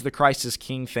can use the Christ is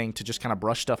King thing to just kind of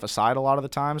brush stuff aside a lot of the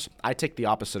times. I take the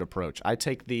opposite approach. I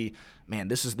take the, man,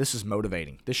 this is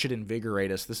motivating. This should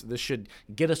invigorate us. This should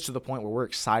get us to the point where we're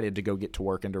excited to go get to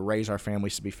work and to raise our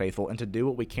families to be faithful and to do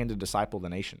what we can to disciple the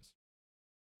nations.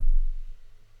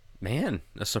 Man,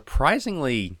 a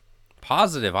surprisingly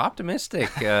positive, optimistic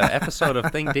episode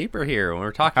of Think Deeper here. When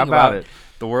we're talking about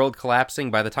the world collapsing,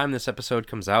 by the time this episode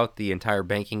comes out, the entire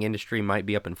banking industry might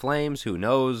be up in flames. Who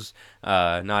knows?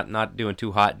 Not doing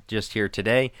too hot just here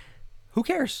today. Who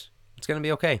cares? It's going to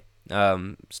be okay.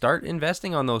 Start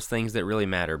investing on those things that really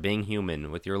matter. Being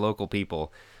human with your local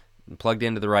people, plugged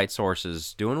into the right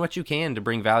sources, doing what you can to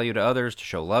bring value to others, to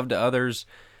show love to others.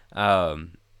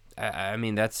 I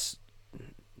mean, that's...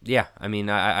 Yeah, I mean,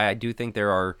 I do think there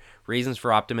are reasons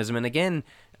for optimism. And again,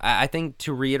 I think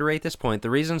to reiterate this point, the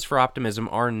reasons for optimism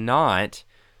are not,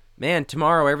 man,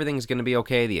 tomorrow everything's going to be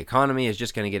okay. The economy is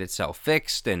just going to get itself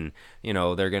fixed. And,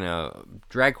 they're going to,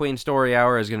 drag queen story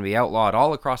hour is going to be outlawed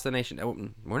all across the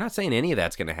nation. We're not saying any of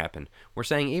that's going to happen. We're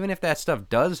saying even if that stuff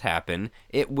does happen,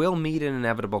 it will meet an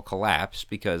inevitable collapse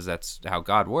because that's how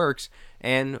God works.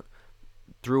 And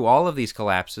through all of these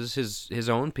collapses, his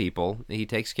own people, he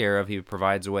takes care of, he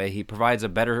provides a way, he provides a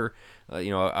better,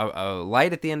 a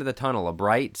light at the end of the tunnel, a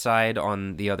bright side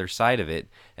on the other side of it,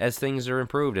 as things are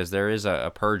improved, as there is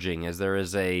a purging, as there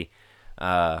is a,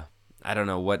 I don't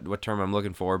know what term I'm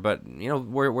looking for, but,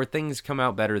 where things come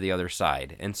out better the other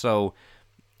side. And so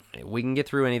we can get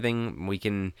through anything, we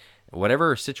can,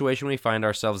 whatever situation we find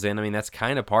ourselves in, I mean, that's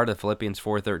kind of part of Philippians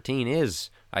 4:13 is,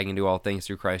 I can do all things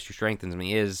through Christ who strengthens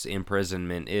me, is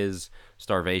imprisonment, is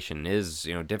starvation, is,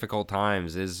 difficult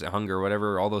times, is hunger,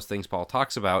 whatever, all those things Paul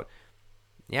talks about.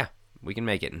 Yeah, we can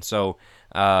make it. And so,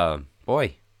 again,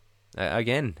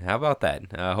 how about that?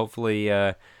 Hopefully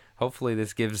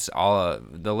this gives all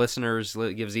the listeners,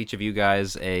 gives each of you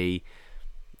guys a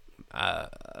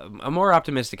more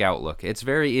optimistic outlook. It's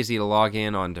very easy to log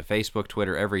in onto Facebook,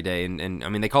 Twitter every day, and I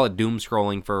mean, they call it doom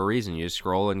scrolling for a reason. You just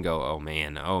scroll and go, oh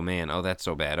man, oh that's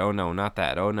so bad, oh no, not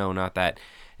that, oh no, not that,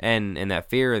 and that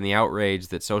fear and the outrage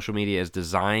that social media is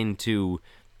designed to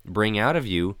bring out of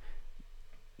you,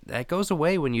 that goes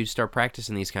away when you start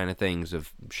practicing these kind of things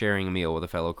of sharing a meal with a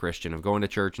fellow Christian, of going to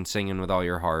church and singing with all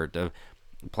your heart, of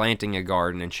planting a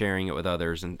garden and sharing it with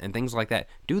others, and things like that.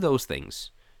 Do those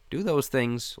things. Do those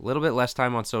things, a little bit less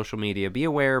time on social media. Be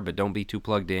aware, but don't be too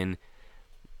plugged in.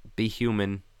 Be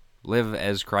human. Live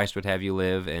as Christ would have you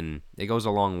live, and it goes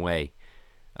a long way.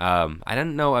 I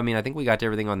don't know. I mean, I think we got to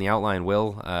everything on the outline,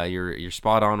 Will. You're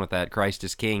spot on with that. Christ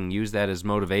is King. Use that as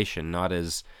motivation, not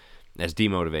as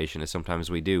demotivation, as sometimes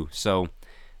we do. So,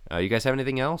 you guys have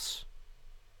anything else?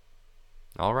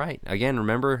 All right. Again,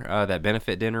 remember that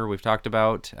benefit dinner we've talked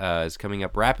about is coming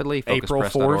up rapidly.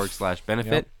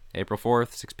 FocusPress.org/benefit. Yep. April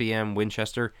 4th, 6 p.m.,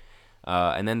 Winchester.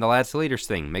 And then the Lads to Leaders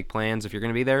thing. Make plans if you're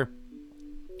going to be there.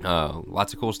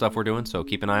 Lots of cool stuff we're doing, so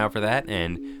keep an eye out for that,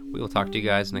 and we will talk to you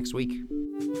guys next week.